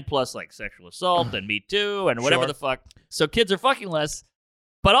less, and plus like sexual assault and Me Too and whatever Sure. the fuck. So kids are fucking less,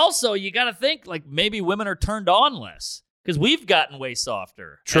 but also you got to think like maybe women are turned on less because we've gotten way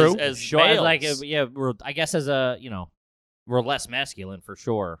softer. True. as Sure. males. Like, yeah, I guess as a, we're less masculine for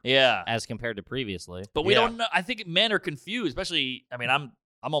sure yeah, as compared to previously. but we Yeah. don't know. I think men are confused, especially. I mean, I'm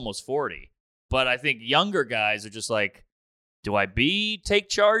almost 40, but I think younger guys are just like, do I be take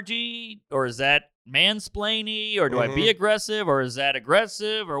chargey or is that mansplaining or do I be aggressive or is that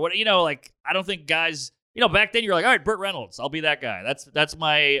aggressive or what? Like I don't think guys. Back then you're like, all right, Burt Reynolds, I'll be that guy. That's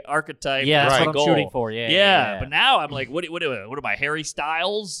my archetype. Yeah, that's Right. what my I'm goal. shooting for. Yeah, Yeah, but now I'm like, what am I, Harry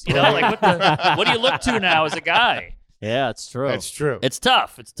Styles? Like what do you look to now as a guy? yeah, it's true. That's true. It's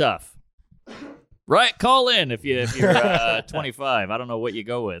tough. It's tough. Right, call in if you're 25. I don't know what you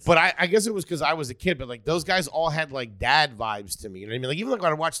go with. But I guess it was because I was a kid, but like those guys all had like dad vibes to me. You know what I mean? Like even like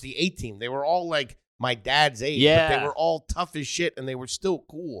when I watched the A-Team, they were all like my dad's age. But Yeah. they were all tough as shit and they were still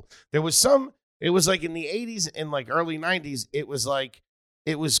cool. It was like in the 80s and like early 90s, it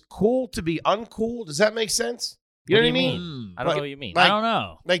was cool to be uncool. Does that make sense? You know what I mean? I don't know what you mean. I don't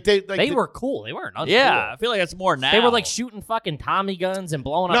know. Like they Were cool. They weren't uncool. Yeah, I feel like that's more now. They were like shooting fucking Tommy guns and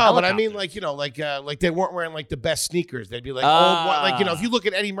blowing up No, but I mean, helicopters. like they weren't wearing like the best sneakers. They'd be like, if you look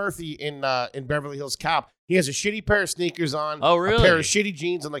at Eddie Murphy in Beverly Hills Cop, he has a shitty pair of sneakers on, Oh, a really? pair of shitty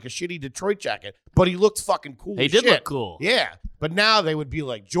jeans, and like a shitty Detroit jacket. But he looked fucking cool. He as did shit. look cool. Yeah, but now they would be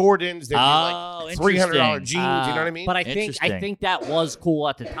like Jordans. They'd Oh, be like $300 jeans. interesting. You know what I mean? But I Interesting. think that was cool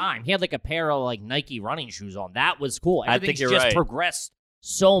at the time. He had like a pair of like Nike running shoes on. That was cool. I think Everything's you're just right. progressed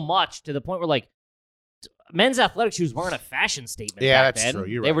so much to the point where like men's athletic shoes weren't a fashion statement. Yeah, back that's then. true.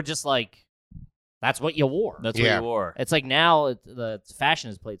 You're They right. were just like that's what you wore. That's Yeah. what you wore. It's like now the fashion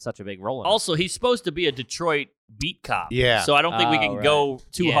has played such a big role in it. Also, he's supposed to be a Detroit beat cop. Yeah. So I don't think we Oh, can right. go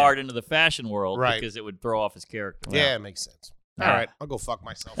too Yeah. hard into the fashion world Right. because it would throw off his character. yeah, it makes sense. All Yeah. right, I'll go fuck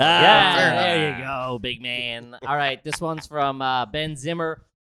myself. Ah. Yeah, Fair enough. there you go, big man. All right, this one's from Ben Zimmer.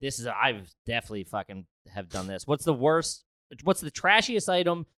 I've definitely fucking have done this. What's the trashiest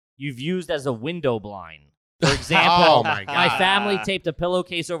item you've used as a window blind? For example, Oh, my God. my family taped a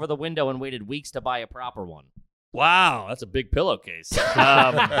pillowcase over the window and waited weeks to buy a proper one. Wow, that's a big pillowcase.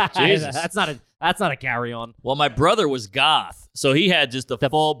 Jesus. That's not a carry-on. Well, my brother was goth, so he had just the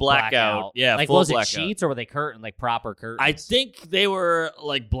full blackout. Yeah, like full was blackout. it sheets or were they like proper curtains? I think they were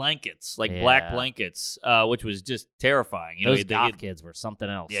like blankets, like black Yeah. blankets, which was just terrifying. You those know, goth kids were something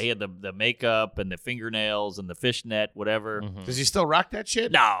else. yeah, he had the makeup and the fingernails and the fishnet, whatever. Mhm. Does he still rock that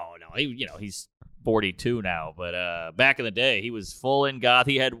shit? No, he's 42 now, but back in the day, he was full in goth.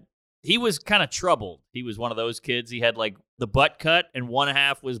 He had he was kind of troubled. He was one of those kids. He had like the butt cut, and one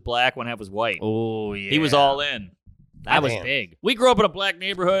half was black, one half was white. Oh, yeah. He was all in. That was big. We grew up in a black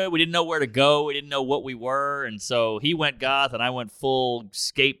neighborhood. We didn't know where to go. We didn't know what we were. And so he went goth, and I went full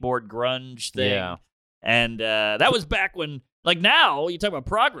skateboard grunge thing. Yeah. And that was back when, like now, you talk about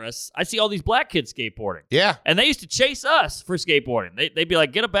progress, I see all these black kids skateboarding. Yeah. And they used to chase us for skateboarding. They'd be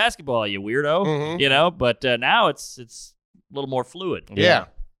like, get a basketball, you weirdo. Mhm. You know? But now it's a little more fluid. Yeah.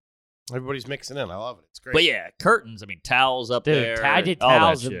 Everybody's mixing in. I love it. It's great. But yeah, curtains. I mean, towels up Dude, there. I did all that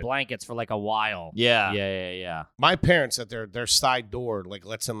towels and shit. blankets for like a while. Yeah. Yeah. My parents at their side door like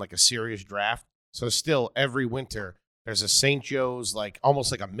lets in like a serious draft. So still every winter there's a St. Joe's like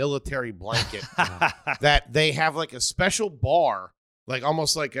almost like a military blanket that they have like a special bar, like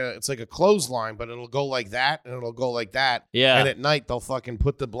almost like it's like a clothesline, but it'll go like that and it'll go like that. Yeah. And at night they'll fucking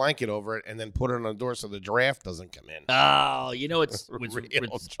put the blanket over it and then put it on the door so the draft doesn't come in. Oh, you know it's Real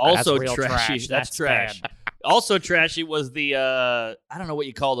it's trash. also That's real trashy. trash. That's That's trash. Also trashy was the I don't know what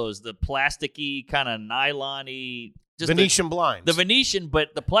you call those, the plasticky kind of nylon-y, just Venetian blinds. the Venetian,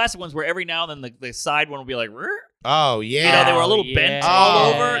 but the plastic ones where every now and then the side one would be like, "Rrr." Oh yeah. You know, they were a little bent all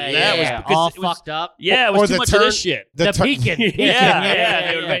over. Yeah, That was because all it was, fucked up. Yeah, it Or was too the much turn- of this shit. The tur- peeking.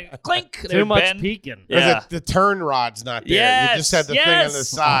 Yeah. They would bend, clink. They Too would much bend. peeking. Or Yeah. the turn rod's not there. Yes, You just had the thing on the yes.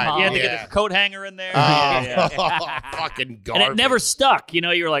 side. You had to Yeah. get the coat hanger in there. Oh, Yeah. fucking garbage. And it never stuck. You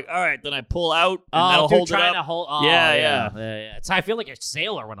know, you were like, all right, then I pull out and Oh, that'll dude, hold it trying up. to hold. Oh, Yeah, yeah. So I feel like a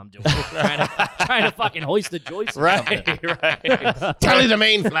sailor when I'm doing it. trying to fucking hoist the joist. or something. Right. Tally the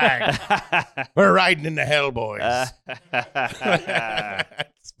main flag. We're riding in the Hellboys.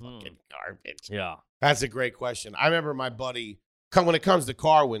 That's fucking garbage. Yeah. That's a great question. I remember my buddy, when it comes to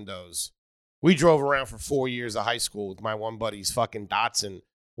car windows, we drove around for 4 years of high school with my one buddy's fucking Datsun,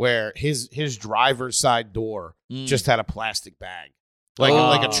 where his driver's side door just had a plastic bag.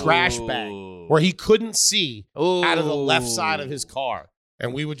 Like a trash bag where he couldn't see out of the left side of his car.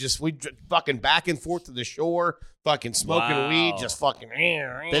 And we'd fucking back and forth to the shore, fucking smoking weed, just fucking.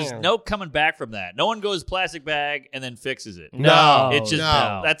 There's no coming back from that. No one goes plastic bag and then fixes it. No, It's just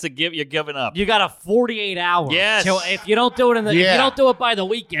no. that's a give. You're giving up. You got a 48 hours. Yes. So if you don't do it if Yeah. you don't do it by the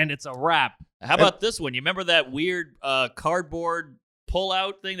weekend, it's a wrap. How about this one? You remember that weird cardboard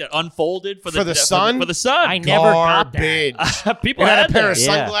pull-out thing that unfolded for the sun? For the sun. I never got that. Garbage. People It had a had pair that. of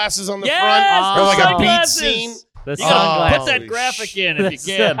sunglasses on the Yes, front. Or like a beat sunglasses. scene. The You gotta put sunglasses. that Holy graphic in if you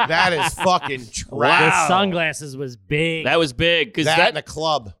shit. can. That is fucking trash. Wow. The sunglasses was big. That was big because That that. and a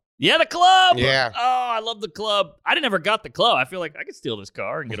club. Yeah, the club. Yeah. Oh, I love the club. I never got the club. I feel like I could steal this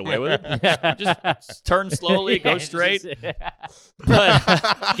car and get away with it. just turn slowly, go straight.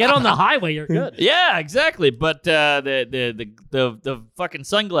 But Get on the highway, you're good. yeah, exactly. But the fucking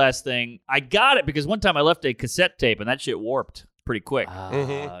sunglass thing, I got it because one time I left a cassette tape and that shit warped pretty quick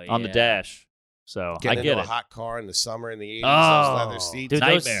on the dash. So Getting I get into it. a hot car in the summer in the 80s, Oh. those leather seats. Dude,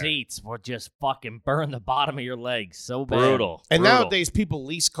 those Nightmare. seats would just fucking burn the bottom of your legs so bad. Brutal. And Brutal. nowadays, people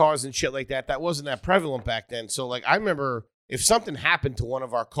lease cars and shit like that. That wasn't that prevalent back then. So, like, I remember if something happened to one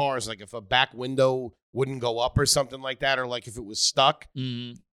of our cars, like if a back window wouldn't go up or something like that, or like if it was stuck,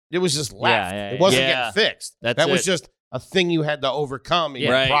 Mhm. it was just left. yeah, It wasn't yeah. getting fixed. That's that was it. just a thing you had to overcome in Yeah.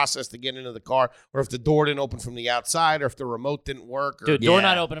 your Right. process to get into the car, or if the door didn't open from the outside, or if the remote didn't work. Or, Dude, door Yeah.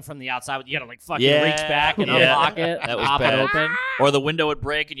 not opening from the outside. You gotta like fucking Yeah. reach back and Yeah. unlock it. That was pop bad. it open. Or the window would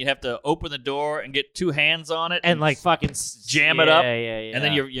break and you'd have to open the door and get two hands on it And like fucking jam it up. Yeah. And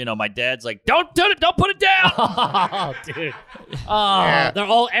then my dad's like, don't do it, don't put it down. Oh, dude. Oh, Yeah. they're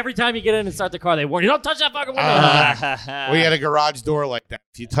all every time you get in and start the car, they warn you, don't touch that fucking window. We had a garage door like that.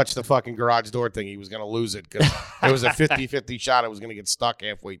 If you touched the fucking garage door thing, he was going to lose it because it was a 50-50 shot. It was going to get stuck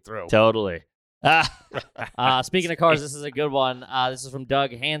halfway through. Totally. Speaking of cars, this is a good one. This is from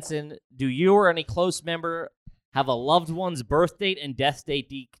Doug Hansen. Do you or any close member have a loved one's birth date and death date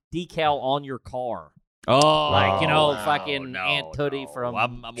decal on your car? Oh, Like, wow. fucking Aunt Tootie from...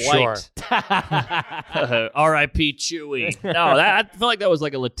 I'm Sure. white. R.I.P. Chewy. No, I feel like that was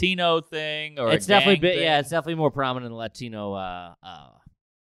like a Latino thing or It's a gang definitely thing. it's definitely more prominent in the Latino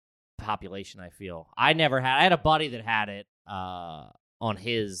population, I feel. I had a buddy that had it on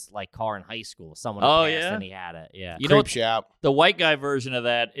his like car in high school. Someone Oh, passed yeah? and he had it. Yeah. You know Creeps you out. The white guy version of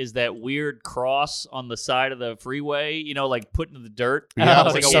that is that weird cross on the side of the freeway, like put into the dirt. Yeah, Oh,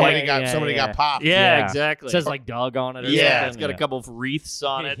 like yeah, somebody yeah. got popped. Yeah, Yeah. exactly. It says like Doug on it or yeah, something. it's got a couple of wreaths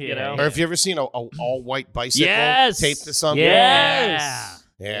on it, Yeah. Or if you ever seen a all-white bicycle Yes. taped to something. Yes.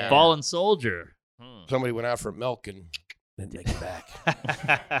 Yeah. Fallen soldier. Somebody went out for milk and didn't take it back.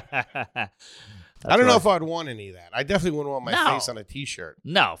 I I don't know if I'd want any of that. I definitely wouldn't want my No. face on a T-shirt.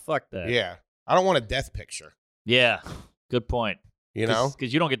 No, fuck that. Yeah. I don't want a death picture. Yeah. Good point. You know,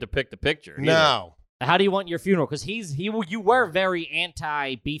 because you don't get to pick the picture. Either. No. How do you want your funeral? Because you were very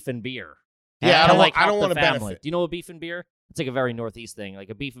anti beef and beer. Yeah, I don't want to family. benefit. Do you know what beef and beer? It's like a very Northeast thing. Like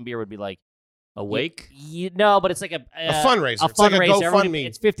a beef and beer would be like a wake. No, but it's like a fundraiser. It's like a GoFundMe.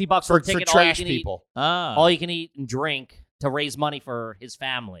 It's $50 for ticket. trash people. All you can eat and drink to raise money for his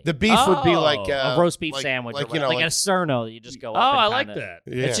family. The beef would be like a roast beef sandwich, like, or like a Cerno that you just go up. I and like kinda,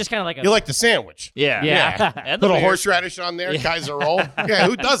 that. Yeah. It's just kind of like a. You like the sandwich? Yeah. And the little beer. horseradish on there, Kaiser roll. Yeah,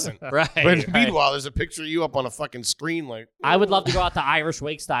 who doesn't? Right. But meanwhile, there's a picture of you up on a fucking screen, like. I would love to go out to Irish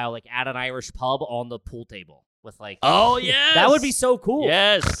wake style, like at an Irish pub on the pool table with like. Oh yeah, that would be so cool.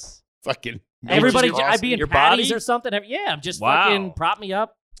 Yes. Fucking. Everybody, awesome. I'd be in Your patties body? or something. Yeah, I'm just Wow. fucking prop me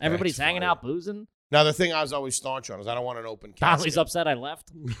up. Everybody's That's hanging funny. out boozing. Now the thing I was always staunch on is I don't want an open casket. Conley's upset I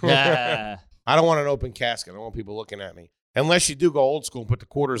left. Yeah. I don't want an open casket. I don't want people looking at me. Unless you do go old school and put the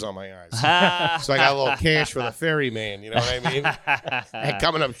quarters on my eyes. So I got a little cash for the ferryman. You know what I mean? And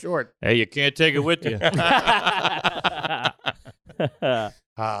coming up short. Hey, you can't take it with you.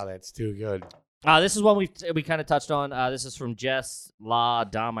 That's too good. This is one we kind of touched on. This is from Jess La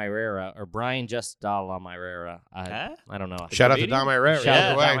Damirera or Brian Jess La Damirera. I don't know. Shout out to Dom Irera. Shout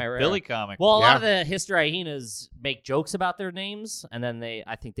out to Way. Dom Irera. Billy comic. Well, a lot of the history hyenas make jokes about their names, and then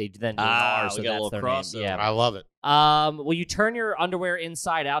I think they then do an R, so we got a that's little their name. crossover. Yeah. I love it. Will you turn your underwear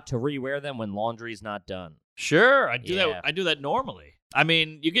inside out to rewear them when laundry's not done? Sure, I do Yeah. that. I do that normally. I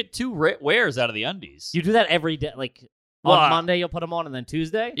mean, you get two wears out of the undies. You do that every day, like on Monday you'll put them on, and then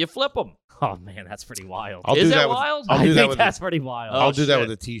Tuesday. You flip them. Oh man, that's pretty wild. I'll Is do that that with, wild? I'll I do that think with that's pretty wild. I'll do that shit.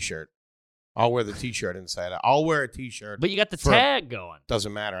 with a t-shirt. I'll wear the t-shirt inside out. I'll wear a t-shirt. But you got the For- tag going.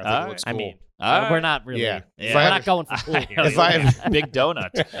 Doesn't matter. I think All it looks I cool. mean, All we're right. not really. Yeah. Yeah. We're not going for cool here. If I have- Big donut.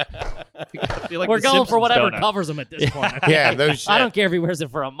 I feel like we're the going for Simpsons whatever donut. covers him at this point. Yeah, no shit. I don't care if he wears it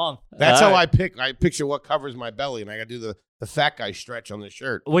for a month. That's how All I picture what covers my belly, and I got to do the fat guy stretch on the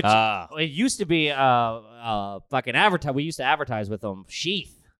shirt. Which Ah. it used to be fucking advertise. We used to advertise with them.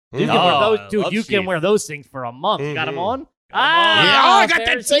 Sheath. Mm. You can wear Oh, those, I dude. love You can Sheath. wear those things for a month. You got them Mhm. on? Yeah. Oh, I got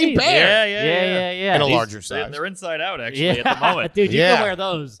fair that same Sheath. pair. Yeah. In a These- larger They're, size. they're inside out, actually, Yeah, at the moment. dude. You Yeah. can wear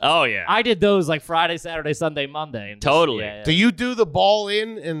those. Oh, yeah. I did those like Friday, Saturday, Sunday, Monday. And just- Totally. yeah. Do you do the ball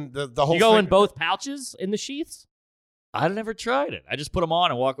in and the whole You go in thing? both pouches in the sheaths? I never tried it. I just put them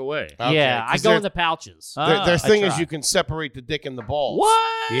on and walk away. Okay, Yeah, I 'cause go their- in the pouches. Their I thing is tried. you can separate the dick and the balls.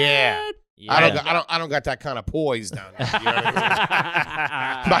 What? Yeah. Yeah. I don't got that kind of poise down there. You know what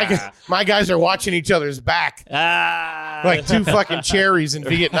I mean? My guys are watching each other's back. Like two fucking cherries in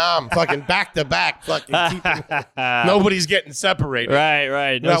Vietnam, fucking back to back, fucking keeping, nobody's getting separated. Right.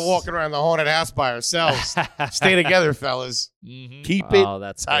 We're not walking around the haunted house by ourselves. Stay together, fellas. Mhm. Keep it Oh,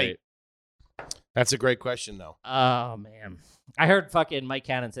 that's tight. great. That's a great question, though. Oh man, I heard fucking Mike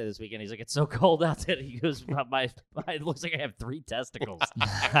Cannon say this weekend. He's like, "It's so cold out there." He goes, "My it looks like I have 3 testicles,"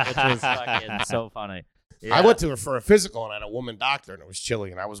 which was fucking so funny. I went to her for a physical, and I had a woman doctor, and it was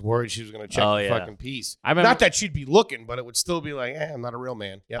chilly, and I was worried she was going to check the fucking piece. I remember- Not that she'd be looking, but it would still be like, I'm not a real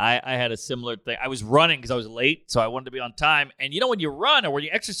man. Yep. I had a similar thing. I was running because I was late, so I wanted to be on time. And you know, when you run or when you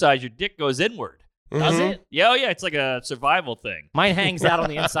exercise, your dick goes inward. Does Mhm. it? Yeah, it's like a survival thing. Mine hangs out on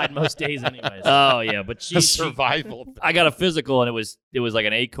the inside most days, anyways. Oh yeah, but A survival. I got a physical and it was like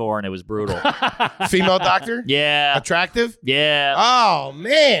an acorn. It was brutal. Female doctor? Yeah, Attractive? yeah. Oh,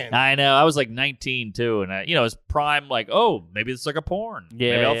 man. I know. I was like 19 too, and it was prime. Like, oh, maybe it's like a porn.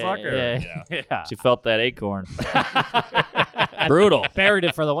 Yeah, maybe I'll fuck her. yeah, yeah. She felt that acorn. Brutal. Buried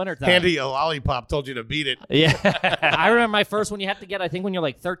it for the wintertime. Handy a lollipop told you to beat it. Yeah. I remember my first one you have to get, I think when you're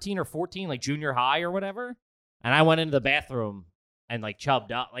like 13 or 14, like junior high or whatever. And I went into the bathroom and like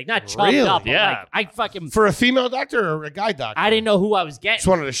chubbed up. Like not chubbed Really? up, but Yeah. like I fucking, For a female doctor or a guy doctor? I didn't know who I was Just getting.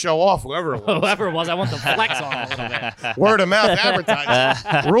 wanted to show off whoever it was. Whoever it was, I want the flex on a little bit. Word of mouth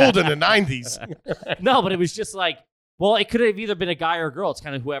advertising. Ruled in the 90s. No, but it was just like, well, it could have either been a guy or a girl. It's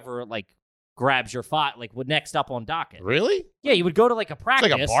kind of whoever like grabs your fight, like next up on docket. Really? Yeah, you would go to like a It's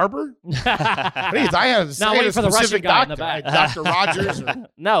practice. like a barber? Please, I had a, Not I had waiting a for the Russian specific guy in the doctor. back. I had Dr. Rogers. Or,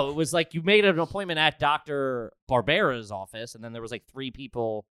 No, it was like you made an appointment at Dr. Barbera's office, and then there was like 3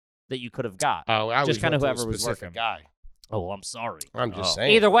 people that you could have got. oh, I Just kind kinda of whoever was specific working. guy. Oh, well, I'm sorry. I'm just Oh.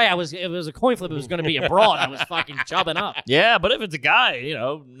 saying. Either way, it was a coin flip. It was going to be a broad. I was fucking chubbing up. Yeah, but if it's a guy,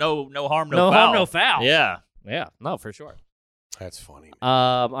 no harm, no No foul. harm, no foul. Yeah. Yeah, no, for sure. That's funny.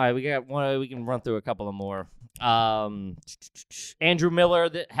 All right, we got one. We can run through a couple of more. Andrew Miller,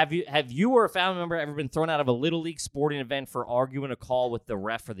 have you or a family member ever been thrown out of a little league sporting event for arguing a call with the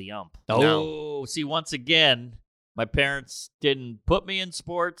ref or the ump? Oh, see, once again, My parents didn't put me in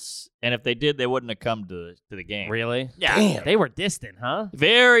sports, and if they did, they wouldn't have come to the game. Really? Yeah. Damn. They were distant, huh?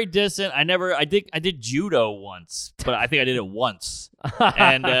 Very distant. I did judo once, but I think I did it once.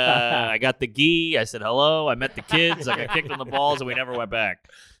 And I got the gi. I said hello. I met the kids. I got kicked on the balls, and we never went back.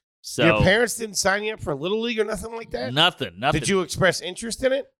 So Your parents didn't sign you up for Little League or nothing like that? nothing. Did you express interest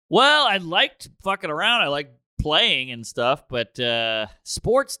in it? Well, I liked fucking around. I liked playing and stuff, but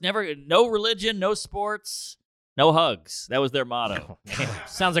sports never. No religion, no sports. No hugs. That was their motto.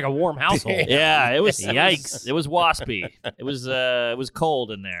 Sounds like a warm household. Yeah, it was yikes. It was waspy. It was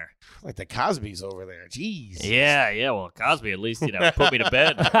cold in there. Like the Cosbys over there. Jeez. Yeah. Well, Cosby at least put me to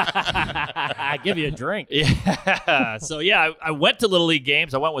bed. I give you a drink. Yeah. So yeah, I went to Little League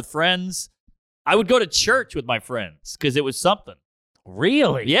games. I went with friends. I would go to church with my friends because it was something.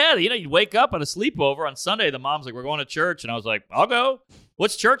 Really? Yeah, you'd wake up on a sleepover on Sunday. The mom's like, "We're going to church," and I was like, "I'll go."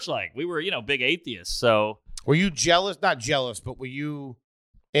 What's church like? We were, big atheists, so. Were you jealous? Not jealous, but were you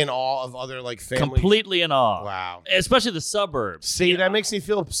in awe of other like families? Completely in awe. Wow. Especially the suburbs. See, that makes me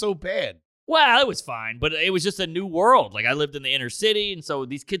feel so bad. Well, it was fine, but it was just a new world. Like, I lived in the inner city, and so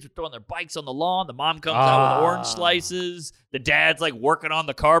these kids were throwing their bikes on the lawn. The mom comes out with orange slices. The dad's, like, working on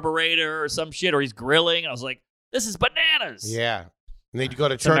the carburetor or some shit, or he's grilling. And I was like, this is bananas. Yeah. And then you go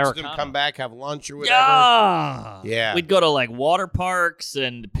to church with them, come back, have lunch or whatever. Yeah. We'd go to, like, water parks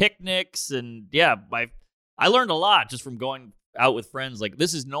and picnics, and, yeah, I learned a lot just from going out with friends. Like,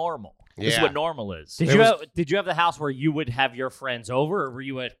 this is normal. This is what normal is. Did you have the house where you would have your friends over, or were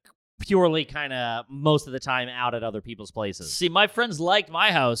you purely kind of most of the time out at other people's places? See, my friends liked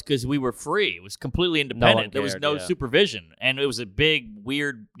my house because we were free. It was completely independent. There was no supervision. And it was a big,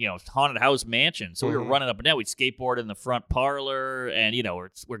 weird, haunted house mansion. So we were running up and down. We'd skateboard in the front parlor, and,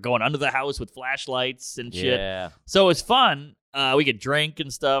 we're going under the house with flashlights and shit. Yeah. So it was fun. We could drink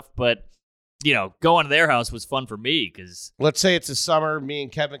and stuff, but going to their house was fun for me because. Let's say it's a summer. Me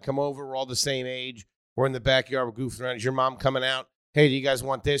and Kevin come over. We're all the same age. We're in the backyard. We're goofing around. Is your mom coming out? Hey, do you guys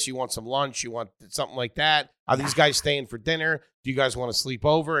want this? You want some lunch? You want something like that? Are these guys staying for dinner? Do you guys want to sleep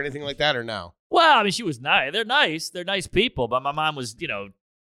over? Anything like that or no? Well, I mean, she was nice. They're nice. They're nice people. But my mom was,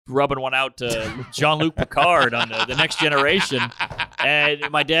 rubbing one out to Jean-Luc Picard on the Next Generation. And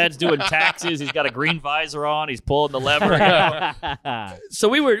my dad's doing taxes. He's got a green visor on. He's pulling the lever. So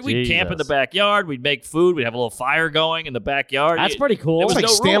we'd camp in the backyard. We'd make food. We'd have a little fire going in the backyard. That's pretty cool. It was like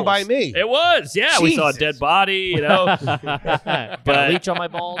Stand By Me. It was. Yeah. Jesus. We saw a dead body, Got a leech on my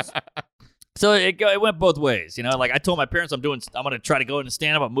balls. So it went both ways. Like I told my parents I'm going to try to go into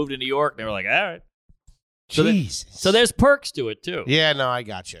stand-up. I moved to New York. They were like, all right. So there's perks to it, too. Yeah, no, I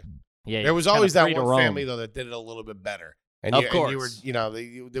got you. Yeah, there was always that one family, though, that did it a little bit better. And of course. And you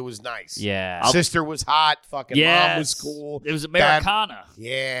were, it was nice. Yeah. Sister was hot. Fucking mom was cool. It was Americana.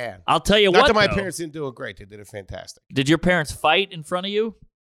 Yeah. I'll tell you Not that my parents didn't do it great. They did it fantastic. Did your parents fight in front of you?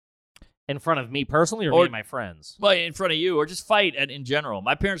 In front of me personally or me and my friends? Well, in front of you or just fight in general.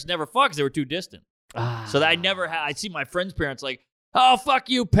 My parents never fought because they were too distant. So that I never had. I see my friends' parents like, oh, fuck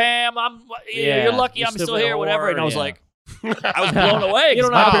you, Pam. You're lucky I'm still here, whatever. And I was like, I was blown away. You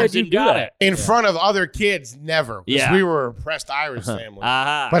don't know how good you got it. In front of other kids, never. Because we were a oppressed Irish family.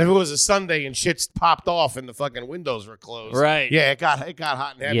 But if it was a Sunday and shit popped off and the fucking windows were closed. Right. Yeah, it got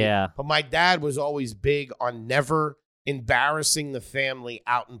hot and heavy. Yeah. But my dad was always big on never embarrassing the family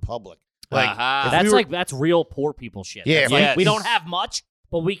out in public. Like that's real poor people shit. Yeah. Like, we don't have much,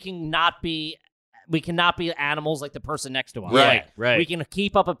 but we cannot be animals like the person next to us. Right. We can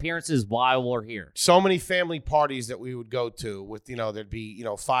keep up appearances while we're here. So many family parties that we would go to with, there'd be,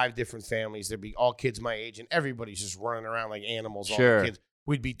 5 different families. There'd be all kids my age, and everybody's just running around like animals. Sure. All the kids.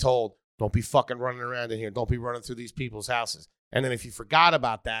 We'd be told, don't be fucking running around in here. Don't be running through these people's houses. And then if you forgot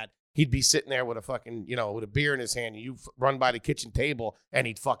about that, he'd be sitting there with a fucking, with a beer in his hand, and you run by the kitchen table, and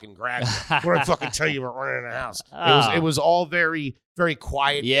he'd fucking grab you. We're gonna fucking tell you we're running in the house. It was all very, very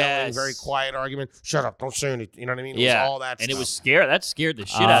quiet yelling, very quiet argument. Shut up, don't say anything. You know what I mean? It was all that stuff. And it was scary. That scared the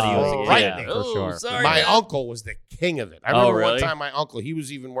shit out of you as a kid. Right, for sure. Sorry, my man. uncle was the king of it. I remember really? one time my uncle, he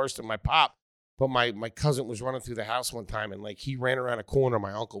was even worse than my pop. But my cousin was running through the house one time, and like he ran around a corner.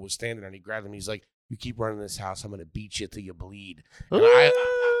 My uncle was standing there, and he grabbed him. He's like, "You keep running this house, I'm gonna beat you till you bleed." And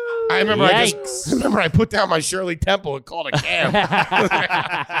I remember I put down my Shirley Temple and called a cab.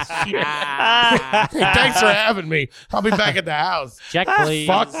 Thanks for having me. I'll be back at the house. Check, please.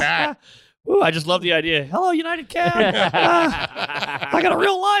 Fuck that. Ooh, I just love the idea. Hello, United Cab. I got a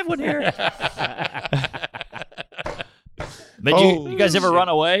real live one here. You guys ever run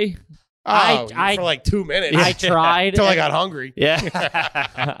away? I for like 2 minutes. I tried. Until I got hungry.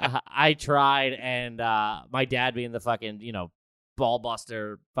 Yeah. I tried, and my dad being the fucking, ball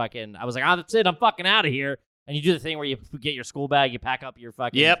buster, fucking, I was like, oh, that's it, I'm fucking out of here. And you do the thing where you get your school bag, you pack up your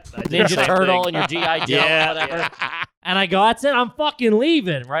fucking Ninja Turtle and your G.I. Joe or whatever. And I go, that's it, I'm fucking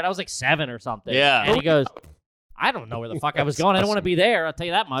leaving, right? I was like 7 or something. Yeah. And he goes, I don't know where the fuck I was going. I don't want to be there, I'll tell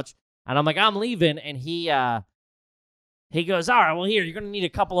you that much. And I'm like, I'm leaving. And he goes, all right, well, here, you're going to need a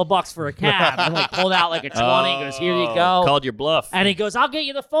couple of bucks for a cab. And like pulled out like a 20. He goes, here you go. Called your bluff. And he goes, I'll get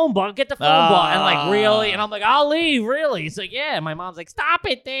you the phone book. Get the phone book. And like, really? And I'm like, I'll leave, really? He's like, yeah. And my mom's like, stop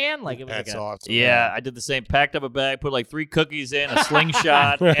it, Dan. Like, it was That's awesome. Yeah, I did the same. Packed up a bag, put like 3 cookies in, a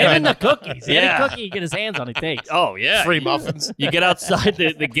slingshot. And then the cookies. Yeah. Any cookie he get his hands on, he takes. Oh, yeah. Free muffins. You get outside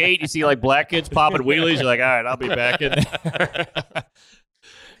the gate, you see like black kids popping wheelies. You're like, all right, I'll be back in there.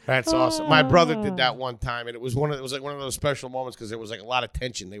 That's awesome. My brother did that one time, and it was like one of those special moments because there was like a lot of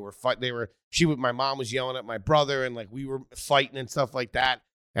tension. My mom was yelling at my brother, and like we were fighting and stuff like that.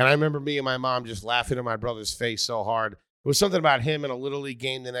 And I remember me and my mom just laughing in my brother's face so hard. It was something about him in a Little League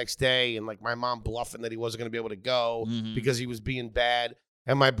game the next day, and like my mom bluffing that he wasn't going to be able to go because he was being bad.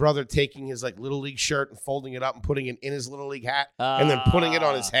 And my brother taking his like Little League shirt and folding it up and putting it in his Little League hat and then putting it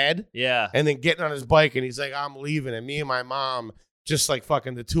on his head. Yeah. And then getting on his bike, and he's like, I'm leaving. And me and my mom, just like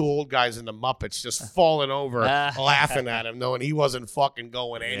fucking the 2 old guys in the Muppets, just falling over, laughing at him, knowing he wasn't fucking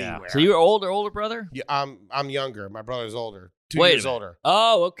going anywhere. So you were older brother? Yeah, I'm younger. My brother's older. 2 Wait years older.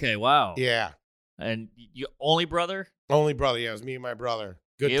 Oh, okay. Wow. Yeah. And you only brother? Only brother. Yeah, it was me and my brother.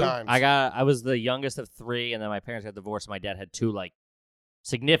 Good times. I was the youngest of 3, and then my parents got divorced. And my dad had 2 like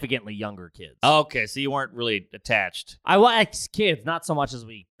significantly younger kids. Okay, so you weren't really attached. I was kids, not so much as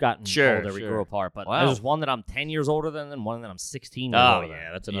we gotten older. We grew apart, but Wow. there's one that I'm 10 years older than, and one that I'm 16 years Oh, older than.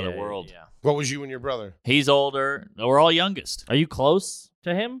 yeah, that's another world. Yeah. What was you and your brother? He's older. We're all youngest. Are you close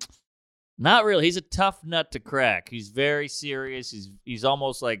to him? Not really. He's a tough nut to crack. He's very serious. He's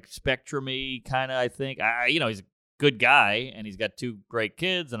almost like spectrum-y kind of, I think. He's a good guy, and he's got 2 great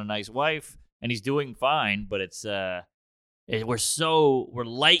kids and a nice wife, and he's doing fine, but it's we're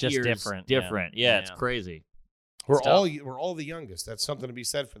light Just years different. Yeah, it's crazy. We're all the youngest. That's something to be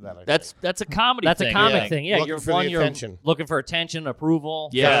said for that. I think. That's a comedy That's thing. a comic thing. Yeah, Looking for the attention. looking for attention, approval.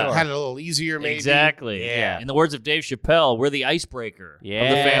 Yeah. Had it a little easier, maybe. Exactly. Yeah. In the words of Dave Chappelle, we're the icebreaker of the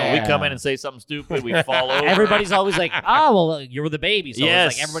family. We come in and say something stupid, we fall over. Everybody's always like, oh, well, you're the baby. So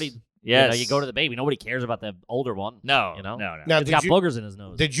Yes. it's like everybody, Yes. you go to the baby. Nobody cares about the older one. No. You know? No. Now, He's got boogers in his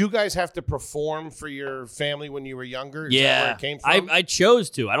nose. Did you guys have to perform for your family when you were younger? Is that Yeah. where it came from? I chose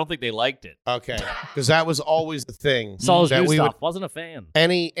to. I don't think they liked it. Okay, because that was always the thing. Saul's that new we stuff. Wasn't a fan.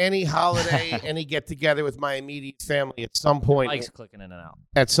 any holiday, any get together with my immediate family. At some point, Mike's clicking in and out.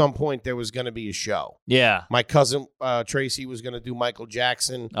 there was going to be a show. Yeah. My cousin Tracy was going to do Michael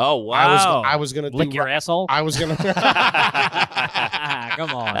Jackson. Oh, wow. I was going to do Lick your asshole? I was going to. Come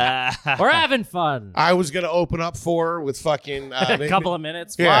on. We're having fun. I was going to open up for her with fucking A couple of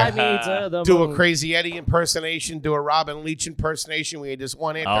minutes. Yeah. Fly me to the do moon. a Crazy Eddie impersonation, do a Robin Leach impersonation. We had this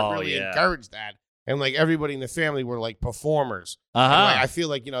one hit that really encouraged that. And like everybody in the family were like performers. And, like, I feel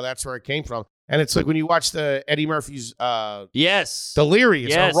like, that's where it came from. And it's like when you watch the Eddie Murphy's Yes.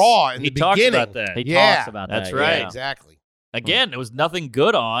 Delirious or Raw in the talks beginning. about that. He Yeah. talks about that. That's right. Yeah, exactly. Again, there was nothing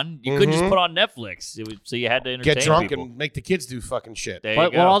good on. You couldn't just put on Netflix. So you had to entertain Get drunk people. and make the kids do fucking shit. There you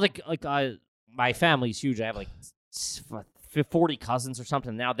But go. all my family's huge. I have like 40 cousins or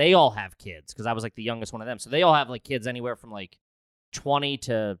something now. They all have kids because I was like the youngest one of them. So they all have like kids anywhere from like 20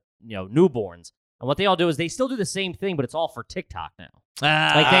 to newborns. And what they all do is they still do the same thing, but it's all for TikTok now.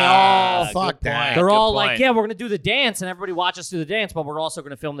 Like they all fuck that. They're Good all point. like, yeah, we're gonna do the dance, and everybody watch us do the dance, but we're also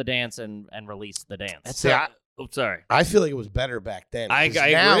gonna film the dance and release the dance. See, sorry. I feel like it was better back then. I 'Cause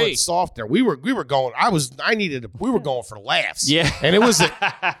now agree. it's softer. We were going. We were going for laughs. Yeah. And it was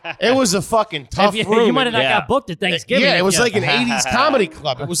a fucking tough room. You might have not Yeah. got booked at Thanksgiving. Yeah, it if was you- like an 80s comedy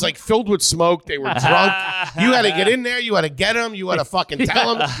club. It was like filled with smoke. They were drunk. You had to get in there. You had to get them. You had to fucking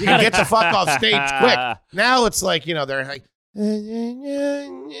tell them. You get the fuck off stage quick. Now it's like, they're like,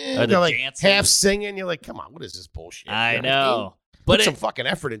 they're like dancing. half singing. You're like, come on, what is this bullshit? I You know. Put But some fucking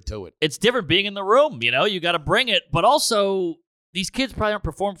effort into it. it's different being in the room. You got to bring it. But also, these kids probably aren't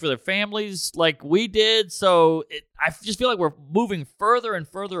performing for their families like we did. So I just feel like we're moving further and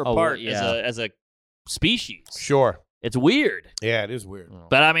further apart as a species. Sure. It's weird. Yeah, it is weird.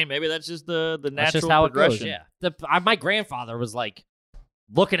 But I mean, maybe that's just the natural That's just how it goes. progression. Yeah. My grandfather was like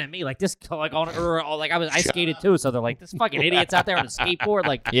looking at me like this, like I skated too. So they're like, this fucking idiot's out there on a skateboard.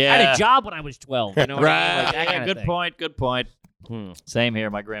 Like, I had a job when I was 12. You know what I mean? Like, that kind of Good thing. point. Good point. Same here.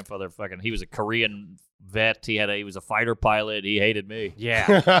 My grandfather he was a Korean vet. He was a fighter pilot. He hated me. Yeah.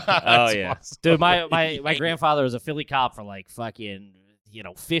 Oh yeah. Dude, my grandfather was a Philly cop for like fucking.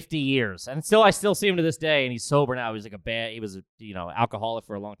 50 years. And I still see him to this day, and he's sober now. He was alcoholic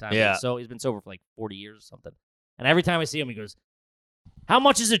for a long time. Yeah. So he's been sober for like 40 years or something. And every time I see him, he goes, how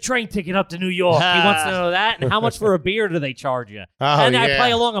much is a train ticket up to New York? He wants to know that. And how much for a beer do they charge you? I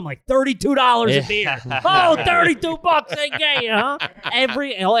play along. I'm like, $32 a beer. Oh, $32 a gay, huh?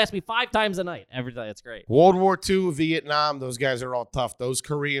 He'll ask me 5 times a night. Every day. It's great. World War II, Vietnam, those guys are all tough. Those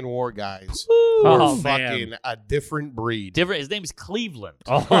Korean War guys Oh, are fucking a different breed. His name is Cleveland.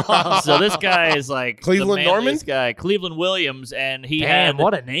 So this guy is like Cleveland Norman? guy, Cleveland Williams, and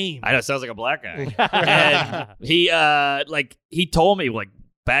what a name. I know, it sounds like a black guy. And he told me, like,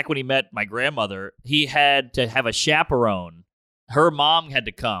 back when he met my grandmother, he had to have a chaperone. Her mom had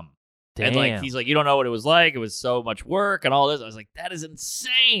to come. Damn. And he's like, you don't know what it was like. It was so much work and all this. I was like, that is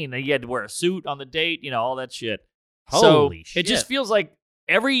insane. And he had to wear a suit on the date, all that shit. Holy shit. It just feels like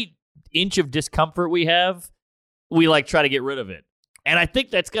every inch of discomfort we have, we try to get rid of it. And I think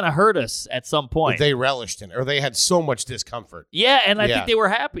that's going to hurt us at some point. They relished in it, or they had so much discomfort. Yeah, and I think they were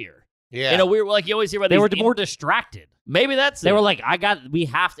happier. Yeah. We were like, you always hear about They these were more distracted. Maybe that's They it. were like,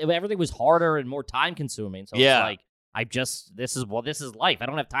 everything was harder and more time consuming. So Yeah. it's like, this is life. I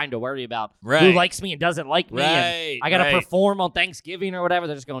don't have time to worry about who Right. likes me and doesn't like me. And I got to perform on Thanksgiving or whatever.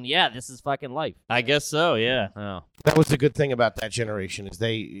 They're just going, yeah, this is fucking life. I guess so, yeah. Oh. That was the good thing about that generation is if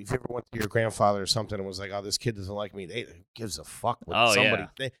you ever went to your grandfather or something and was like, oh, this kid doesn't like me, they gives a fuck what somebody.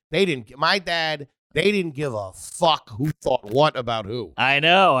 Yeah. They didn't. My dad. They didn't give a fuck who thought what about who. I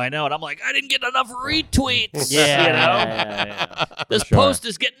know. And I'm like, I didn't get enough retweets. Yeah. This post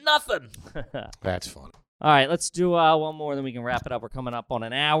is getting nothing. That's fun. All right, let's do one more, then we can wrap it up. We're coming up on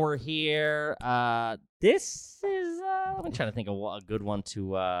an hour here. This is I'm trying to think of a good one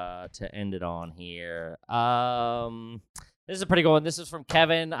to end it on here. This is a pretty good one. This is from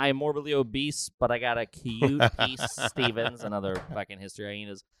Kevin. I am morbidly obese, but I got a cute piece. Stevens, another fucking history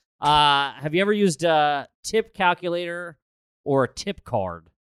hyenas. Have you ever used a tip calculator or a tip card?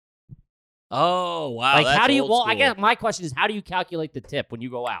 Oh, wow. Like, that's how do you? old Well, school. I guess my question is, how do you calculate the tip when you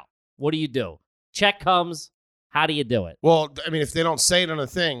go out? What do you do? Check comes. How do you do it? Well, I mean, if they don't say it on a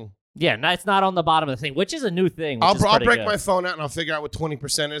thing, Yeah, it's not on the bottom of the thing, which is a new thing. I'll break my phone out and I'll figure out what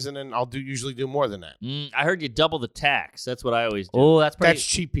 20% is, and then I'll usually do more than that. I heard you double the tax. That's what I always do. Oh, that's pretty. That's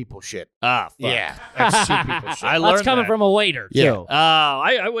cheap people shit. Fuck. Yeah, that's cheap people shit. I learned That's coming that. from a waiter too. Yeah.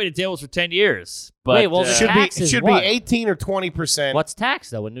 I waited tables for 10 years. But, Wait, well, the tax It is should what? be 18 or 20%. What's tax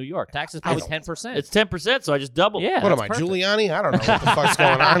though in New York? Tax is probably don't- 10%. it's 10%, so I just doubled. Yeah. What am that's I, perfect. Giuliani? I don't know what the fuck's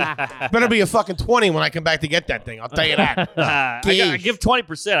going on. Better be a fucking 20 when I come back to get that thing. I'll tell you that. I give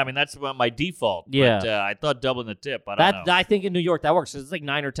 20%. I mean, that's my default. Yeah. But I thought doubling the tip. I don't know. I think in New York that works. It's like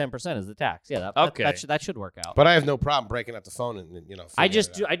 9 or 10% is the tax. Yeah. Okay. That should work out. But I have no problem breaking out the phone and I figuring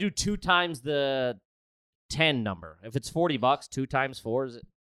just it out. I do 2 times the 10 number. If it's $40, 2 times 4 is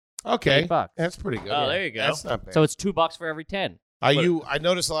Okay, $8. that's pretty good. Oh, there you go. That's not bad. So it's $2 for every 10. I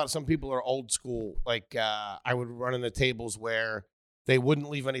noticed a lot of some people are old school. Like I would run in the tables where they wouldn't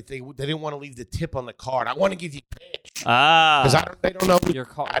leave anything. They didn't want to leave the tip on the card. I want to give you cash because they don't know. Your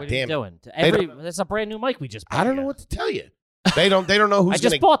car, God what are you damn it. doing? That's a brand new mic we just bought. I don't know what to tell you. They don't know who's I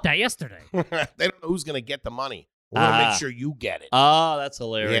just bought that yesterday. they don't know who's gonna get the money. We want to make sure you get it. Oh, that's Yeah,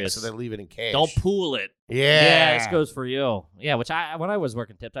 hilarious. so they leave it in cash. Don't pool it. Yeah, This goes for you. Yeah, which when I was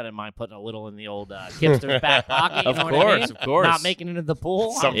working tips, I didn't mind putting a little in the old Kipster's back pocket. You Of know what I course, mean? of course. Not making it into the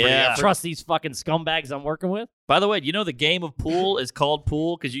pool. Some free Yeah. effort. Trust these fucking scumbags I'm working with. By the way, do you know the game of pool is called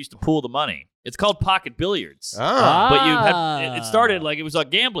pool because you used to pool the money? It's called pocket billiards. Ah. But you have it started like it was a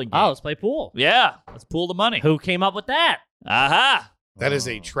gambling game. Oh, let's play pool. Yeah, let's pool the money. Who came up with that? Aha. That is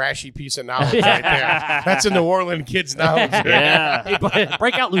a trashy piece of knowledge right there. That's a New Orleans kid's knowledge. Yeah.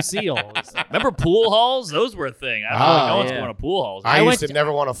 Break out Lucille. Remember pool halls? Those were a thing. I don't Oh, think no one's yeah. going to pool halls. I I used went to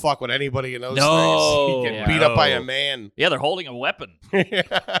never want to fuck with anybody in those No. things. Get beat up by a No. man. Yeah, they're holding a weapon.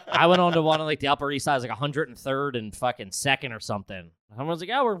 I went on to one on like the Upper East Side, like 103rd and fucking 2nd or something. Everyone's like,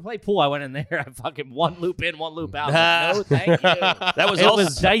 "Oh, we're playing pool." I went in there. I fucking one loop in, one loop out. I'm like, no, thank you. That was It also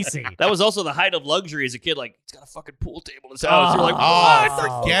was dicey. that was also the height of luxury as a kid. Like, it's got a fucking pool table in his house. You're like, Oh,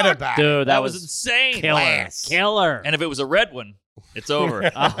 what? forget about it. Dude, That was insane. Killer. And if it was a red one, it's over.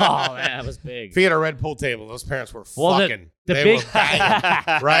 Oh, that was big. If he had a red pool table, those parents were Well, fucking. the they big were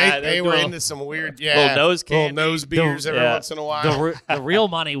banging, right? They're They were doing into some weird, little nose little candy. nose beers every yeah. once in a while. the real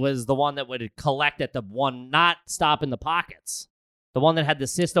money was the one that would collect at the one, not stop in the pockets. The one that had the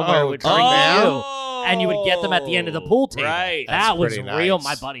system where it would bring you. and you would get them at the end of the pool table. Right. That was pretty real.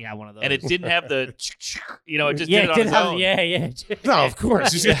 nice. My buddy had one of those. And it didn't have the, it just yeah, did it on its own. yeah. No, of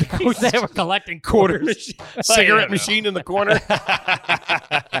course. You got the They were collecting quarter quarters. machine, cigarette know. machine in the corner.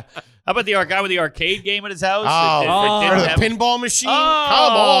 How about the guy with the arcade game at his house? Or the pinball machine.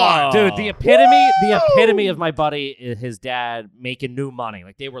 Come on. Dude, the epitome of my buddy is his dad making new money.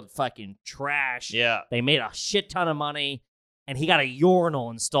 Like, they were fucking trash. Yeah. They made a shit ton of money, and he got a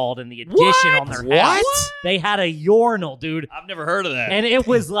urinal installed in the addition on their house. What? They had a urinal, dude. I've never heard of that. And it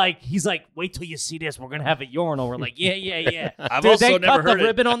was like, he's like, wait till you see this. We're going to have a urinal. We're like, yeah. I've Dude, also they never cut heard the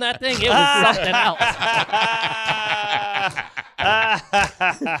ribbon on that thing. It was something else.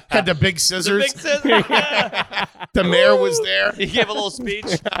 Had the big scissors. Big scissors. The mayor was there. He gave a little speech.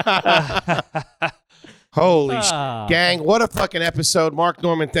 Holy Ah. gang, what a fucking episode. Mark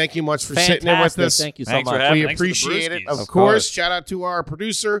Norman, thank you much for sitting in with Fantastic. us. Thank you so Thanks for much. having We me. Thanks for the appreciate it. brewskis. Of course. Shout out to our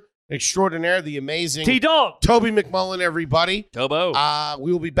producer extraordinaire, the amazing T-Dog. Toby McMullen, everybody. Tobo.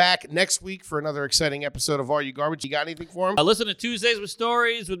 We will be back next week for another exciting episode of Are You Garbage? You got anything for him? Listen to Tuesdays with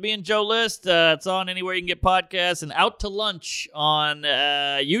Stories with me and Joe List. It's on anywhere you can get podcasts, and Out to Lunch on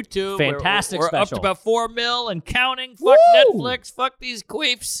YouTube. Fantastic We're up special. to about 4 mil and counting. Fuck Netflix. Fuck these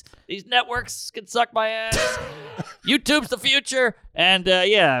queefs. These networks can suck my ass. YouTube's the future. And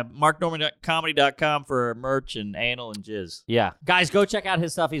marknorman.comedy.com for merch and anal and jizz. Yeah. Guys, go check out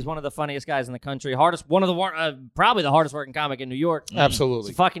his stuff. He's one of the funniest guys in the country. Probably the hardest working comic in New York.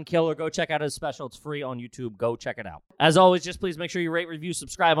 Absolutely. It's a fucking killer. Go check out his special. It's free on YouTube. Go check it out. As always, just please make sure you rate, review,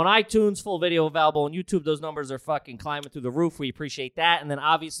 subscribe on iTunes. Full video available on YouTube. Those numbers are fucking climbing through the roof. We appreciate that. And then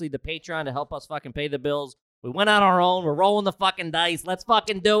obviously the Patreon to help us fucking pay the bills. We went on our own. We're rolling the fucking dice. Let's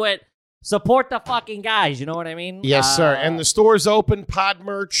fucking do it. Support the fucking guys. You know what I mean? Yes, sir. And the store's open. Pod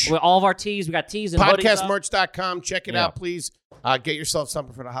merch. with all of our tees. We got tees and hoodies up. Podcastmerch.com. Check it Yeah. out, please. Get yourself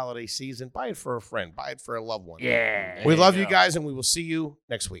something for the holiday season. Buy it for a friend. Buy it for a loved one. Yeah. We love you guys, and we will see you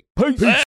next week. Peace.